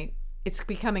point, it's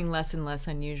becoming less and less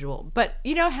unusual. But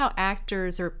you know how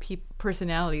actors or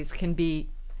personalities can be,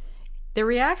 their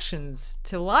reactions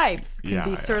to life can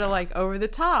be sort of like over the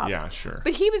top. Yeah, sure.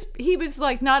 But he was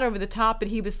like not over the top, but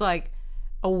he was like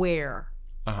aware.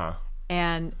 Uh-huh.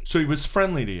 And so he was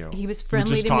friendly to you. He was friendly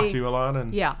to me. He just talked to you a lot,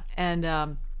 and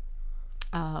and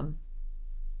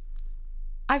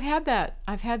I've had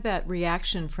that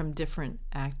reaction from different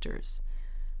actors.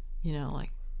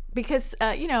 Like, because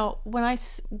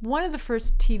one of the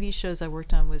first TV shows I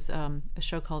worked on was a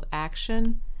show called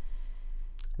Action.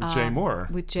 With Jay Moore.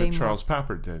 With Jay Moore. Charles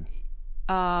Papert did.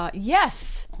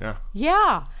 Yes. Yeah.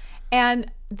 Yeah.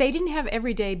 And they didn't have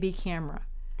everyday B camera.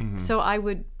 Mm-hmm. So I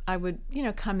would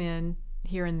come in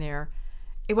here and there.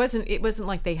 It wasn't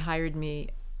like they hired me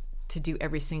to do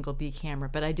every single B camera,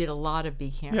 but I did a lot of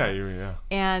B camera. Yeah.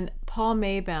 And Paul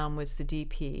Maybaum was the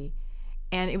DP,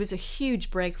 and it was a huge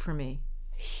break for me.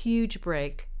 Huge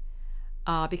break.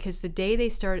 Because the day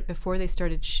before they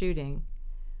started shooting,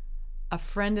 a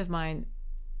friend of mine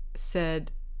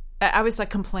said, I was like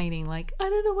complaining, like, I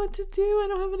don't know what to do. I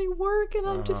don't have any work, and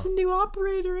I'm just a new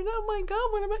operator, and oh my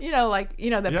God, what am I,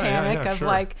 the panic of sure.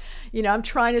 Like, I'm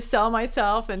trying to sell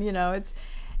myself, and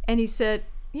and he said,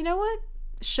 you know what?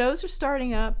 Shows are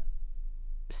starting up.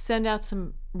 Send out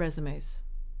some resumes.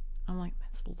 I'm like,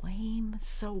 that's lame.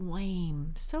 So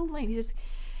lame. He says,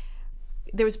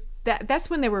 that's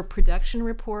when there were production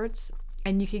reports,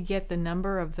 and you could get the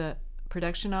number of the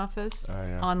production office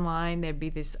online. There'd be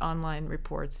these online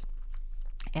reports,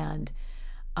 and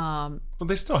well,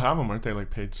 they still have them, aren't they? Like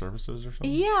paid services or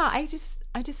something? Yeah, I just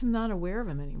am not aware of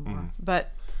them anymore.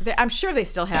 But I'm sure they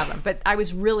still have them. But I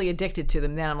was really addicted to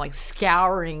them then. I'm like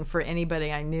scouring for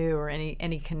anybody I knew or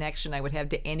any connection I would have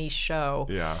to any show.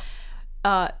 Yeah.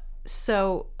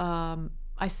 So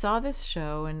I saw this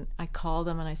show, and I called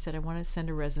them, and I said I want to send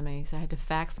a resume. So I had to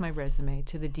fax my resume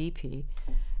to the DP.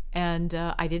 And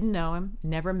I didn't know him,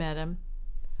 never met him.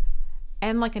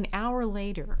 And like an hour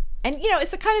later, and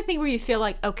it's the kind of thing where you feel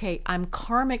like, okay, I'm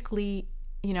karmically,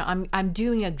 I'm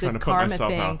doing a good karma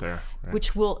thing, out there, right?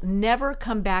 Which will never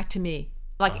come back to me.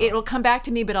 Like it'll come back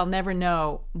to me, but I'll never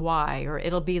know why, or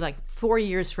it'll be like 4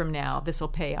 years from now, this will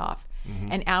pay off.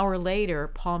 Mm-hmm. An hour later,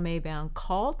 Paul Maybaum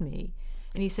called me,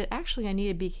 and he said, actually, I need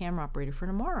a B camera operator for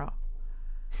tomorrow.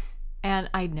 And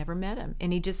I'd never met him,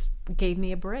 and he just gave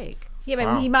me a break. Yeah,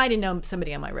 I mean, he might have known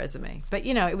somebody on my resume, but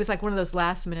it was like one of those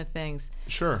last minute things.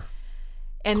 Sure.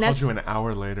 And called you an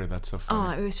hour later. That's so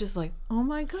funny. It was just like, oh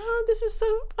my God, this is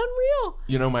so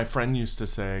unreal. My friend used to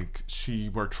say she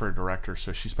worked for a director,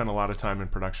 so she spent a lot of time in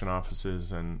production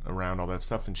offices and around all that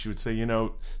stuff. And she would say,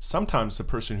 sometimes the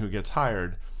person who gets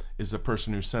hired is the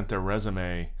person who sent their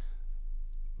resume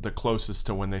the closest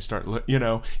to when they start,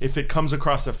 if it comes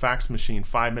across a fax machine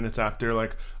 5 minutes after,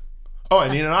 like, oh, I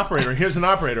need an operator. Here's an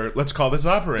operator. Let's call this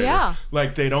operator. Yeah.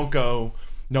 Like they don't go,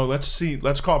 no, let's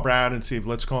call Brad and see,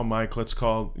 let's call Mike, let's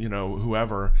call,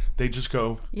 whoever. They just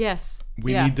go, yes,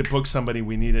 we need to book somebody.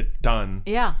 We need it done.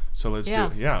 Yeah. So let's do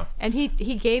it. Yeah. And he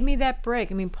gave me that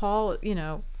break. I mean, Paul,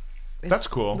 that's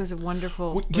cool. It was a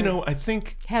wonderful. Well, I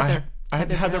think Heather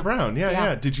Brown.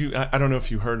 Yeah. Did you? I don't know if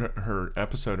you heard her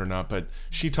episode or not, but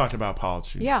she talked about Paul.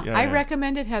 I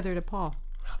recommended Heather to Paul.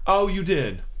 Oh, you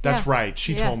did. That's right.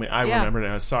 She told me. I remember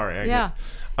now. Sorry. No,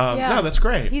 that's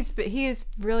great. He is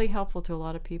really helpful to a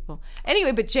lot of people.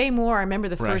 Anyway, but Jay Moore, I remember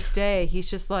the first day. He's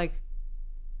just like,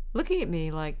 looking at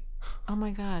me like, oh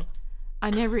my God, I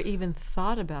never even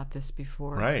thought about this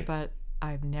before. Right. But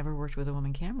I've never worked with a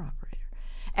woman camera operator.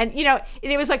 And, you know,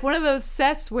 and it was like one of those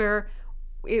sets where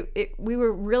we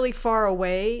were really far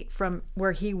away from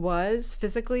where he was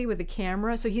physically with the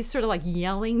camera. So he's sort of like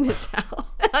yelling this out.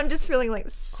 I'm just feeling like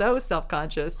so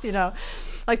self-conscious, you know,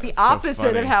 like the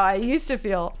opposite of how I used to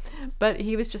feel. But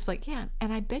he was just like, yeah,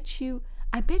 and I bet you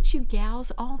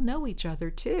gals all know each other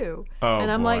too. Oh,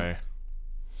 and I'm boy. like,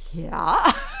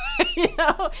 yeah. You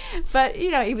know, but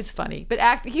you know, he was funny. But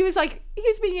he was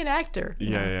being an actor.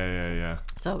 Yeah.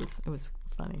 So it was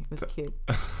funny. It was cute.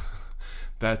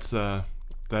 That's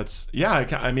yeah.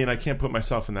 I can't put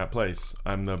myself in that place.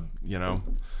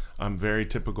 I'm very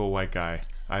typical white guy.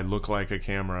 I look like a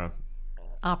camera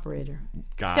operator,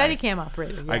 guy. Steadicam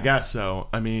operator. Yeah. I guess so.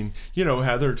 I mean, you know,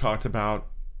 Heather talked about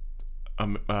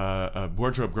a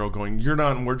wardrobe girl going, "You're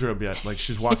not in wardrobe yet." Like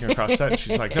she's walking across set, and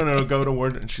she's like, "No, go to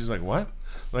wardrobe." And she's like, "What?"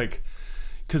 Like,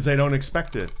 because they don't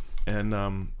expect it. And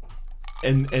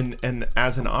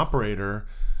as an operator,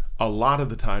 a lot of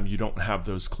the time you don't have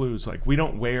those clues. Like we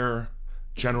don't wear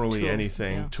generally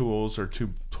tools or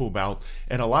tool belt,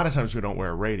 and a lot of times we don't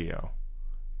wear a radio.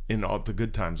 In all the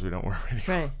good times we don't wear radio.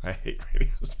 Right. I hate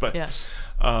radios, but yeah.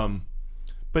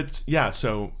 But yeah,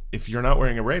 so if you're not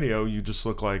wearing a radio, you just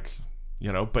look like,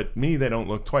 you know, but me they don't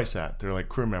look twice at. They're like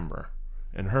crew member.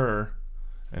 And her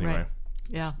anyway. Right.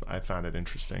 Yeah. I found it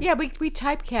interesting. Yeah, we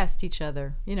typecast each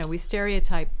other. You know, we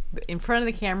stereotype in front of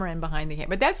the camera and behind the camera.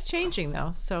 But that's changing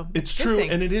though. So it's true,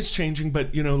 and it is changing,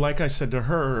 but you know, like I said to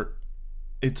her,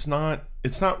 it's not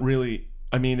really,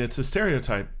 I mean, it's a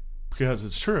stereotype because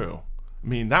it's true. I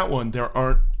mean, that one, there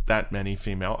aren't that many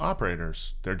female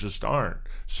operators. There just aren't.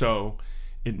 So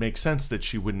it makes sense that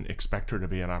she wouldn't expect her to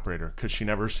be an operator because she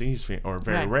never sees or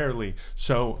very rarely.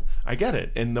 So I get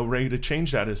it. And the way to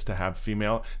change that is to have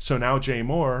female. So now Jay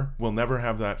Moore will never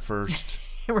have that first.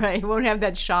 Right. He won't have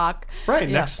that shock. Right.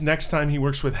 Yeah. Next time he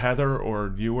works with Heather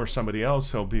or you or somebody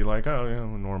else, he'll be like, oh, you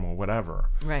know, normal,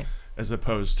 whatever. Right. As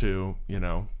opposed to, you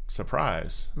know,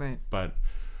 surprise. Right. But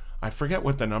I forget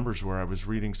what the numbers were. I was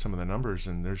reading some of the numbers,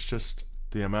 and there's just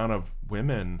the amount of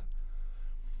women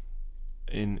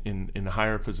in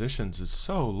higher positions is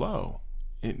so low,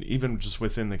 even just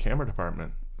within the camera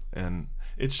department, and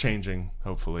it's changing,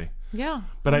 hopefully. Yeah.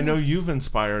 But I know you've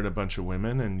inspired a bunch of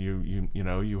women, and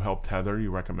you helped Heather, you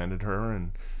recommended her,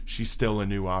 and she's still a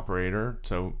new operator.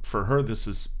 So for her, this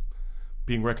is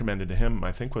being recommended to him,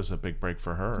 I think, was a big break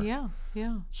for her. Yeah.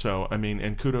 So I mean,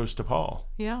 and kudos to Paul.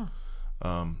 Yeah.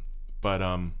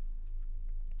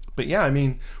 But yeah, I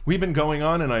mean, we've been going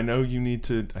on, and I know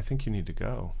I think you need to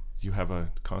go. You have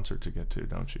a concert to get to,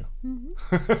 don't you?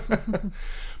 Mm-hmm.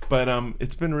 But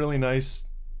it's been really nice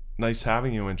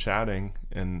having you and chatting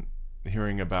and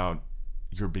hearing about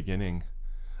your beginning.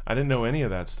 I didn't know any of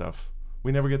that stuff.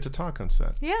 We never get to talk on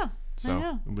set. Yeah. So I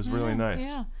know. It was really nice.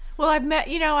 Yeah. Well, I've met,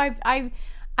 you know, I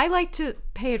like to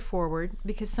pay it forward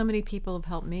because so many people have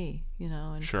helped me, you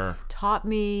know, and sure. Taught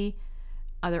me.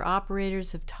 Other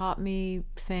operators have taught me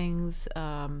things,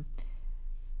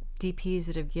 DPs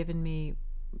that have given me,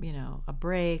 you know, a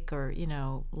break or, you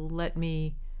know, let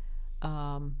me,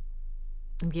 and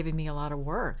giving me a lot of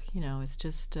work. You know, it's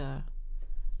just,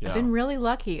 I've been really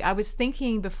lucky. I was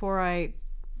thinking before I,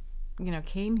 you know,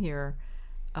 came here,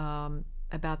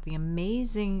 about the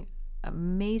amazingly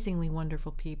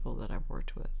wonderful people that I've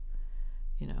worked with.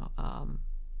 You know,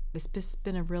 it's just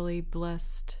been a really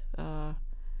blessed,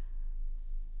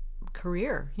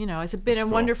 career. You know, it's been a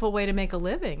wonderful way to make a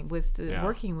living with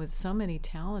working with so many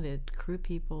talented crew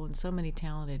people and so many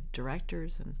talented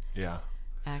directors and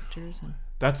actors. And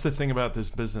that's the thing about this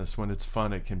business. When it's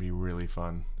fun, it can be really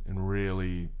fun and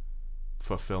really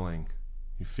fulfilling.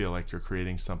 You feel like you're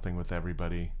creating something with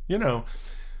everybody. You know,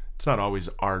 it's not always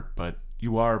art, but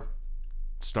you are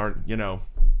you know,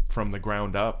 from the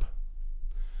ground up.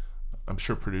 I'm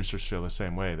sure producers feel the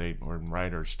same way. Or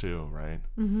writers too, right?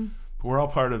 Mm-hmm. We're all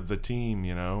part of the team,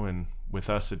 you know, and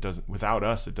without us, it doesn't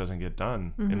get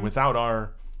done. Mm-hmm. And without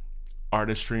our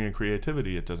artistry and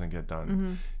creativity, it doesn't get done.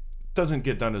 Mm-hmm. It doesn't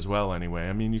get done as well anyway.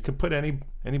 I mean, you can put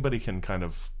anybody can kind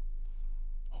of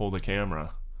hold a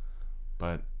camera,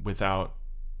 but without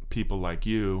people like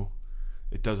you,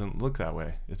 it doesn't look that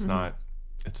way. It's not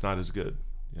as good,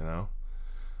 you know?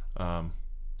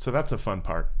 So that's a fun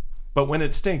part. But when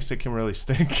it stinks, it can really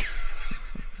stink.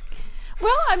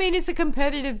 Well, I mean, it's a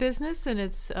competitive business, and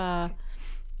it's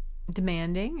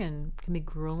demanding and can be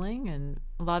grueling and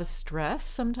a lot of stress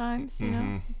sometimes, you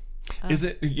know. Is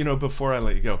it, you know, before I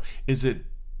let you go, is it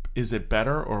is it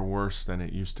better or worse than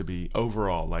it used to be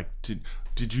overall? Like,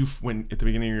 did you, when at the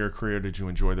beginning of your career, did you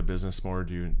enjoy the business more? Or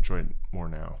do you enjoy it more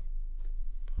now?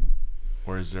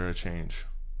 Or is there a change?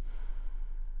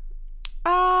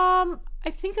 I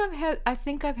think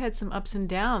I've had some ups and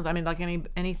downs. I mean, like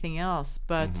anything else,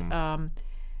 but I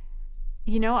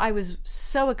was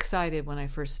so excited when I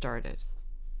first started.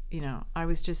 I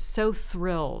was just so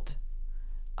thrilled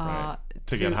to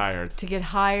get hired.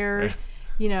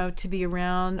 Right. To be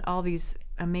around all these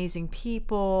amazing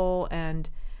people and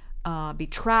be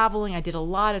traveling. I did a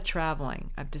lot of traveling.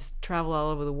 I've just traveled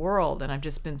all over the world, and I've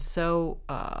just been so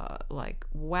like,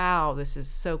 wow, this is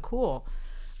so cool.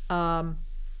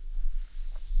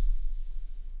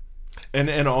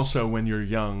 And also when you're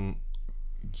young,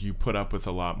 you put up with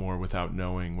a lot more without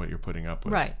knowing what you're putting up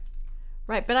with. Right.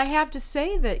 But I have to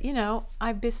say that,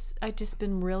 I've just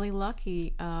been really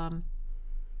lucky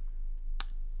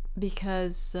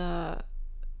because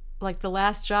like the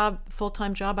last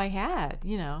full-time job I had,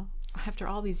 after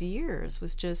all these years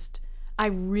was just, I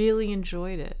really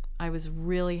enjoyed it. I was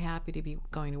really happy to be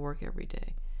going to work every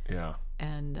day. Yeah.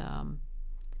 And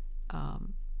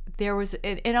there was,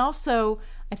 and also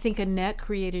I think Annette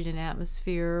created an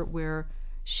atmosphere where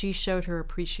she showed her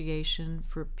appreciation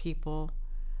for people.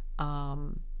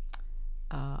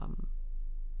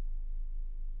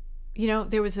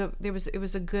 It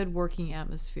was a good working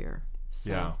atmosphere.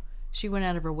 So yeah. She went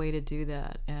out of her way to do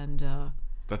that, and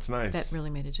that's nice. That really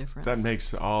made a difference. That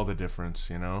makes all the difference,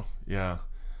 Yeah,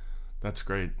 that's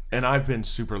great. And I've been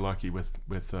super lucky with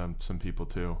some people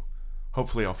too.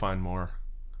 Hopefully, I'll find more.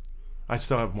 I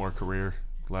still have more career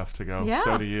left to go. Yeah.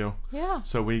 So do you. Yeah.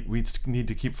 So we need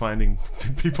to keep finding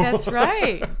good people. That's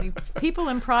right. People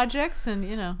and projects,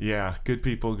 and Yeah, good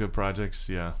people, good projects.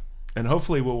 Yeah, and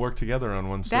hopefully we'll work together on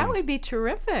one soon. That would be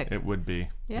terrific. It would be.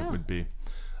 Yeah. It would be.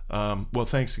 Well,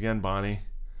 thanks again, Bonnie.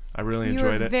 I really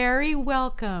enjoyed it. You're very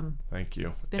welcome. Thank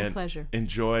you. It's been a pleasure.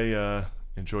 Enjoy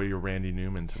your Randy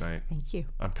Newman tonight. Thank you.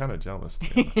 I'm kind of jealous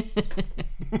too.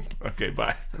 Okay,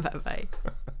 bye. Bye.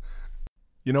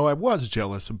 I was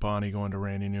jealous of Bonnie going to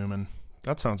Randy Newman.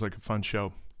 That sounds like a fun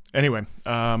show. Anyway,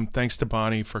 thanks to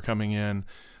Bonnie for coming in.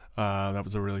 That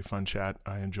was a really fun chat.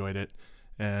 I enjoyed it.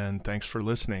 And thanks for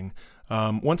listening.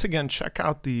 Once again, check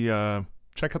out the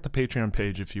Patreon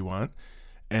page if you want.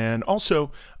 And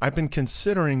also, I've been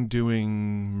considering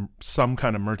doing some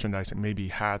kind of merchandising, maybe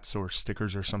hats or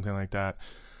stickers or something like that.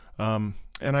 And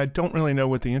I don't really know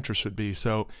what the interest would be.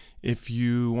 So if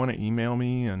you want to email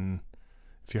me, and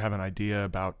if you have an idea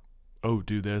about,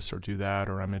 do this or do that,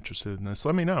 or I'm interested in this,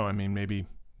 let me know. I mean, maybe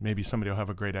somebody will have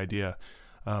a great idea.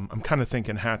 I'm kind of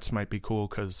thinking hats might be cool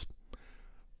because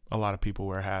a lot of people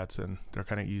wear hats and they're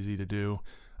kind of easy to do,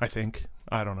 I think.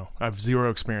 I don't know. I have zero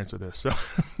experience with this. So,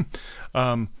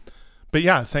 but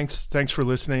yeah, thanks for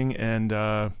listening, and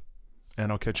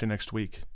I'll catch you next week.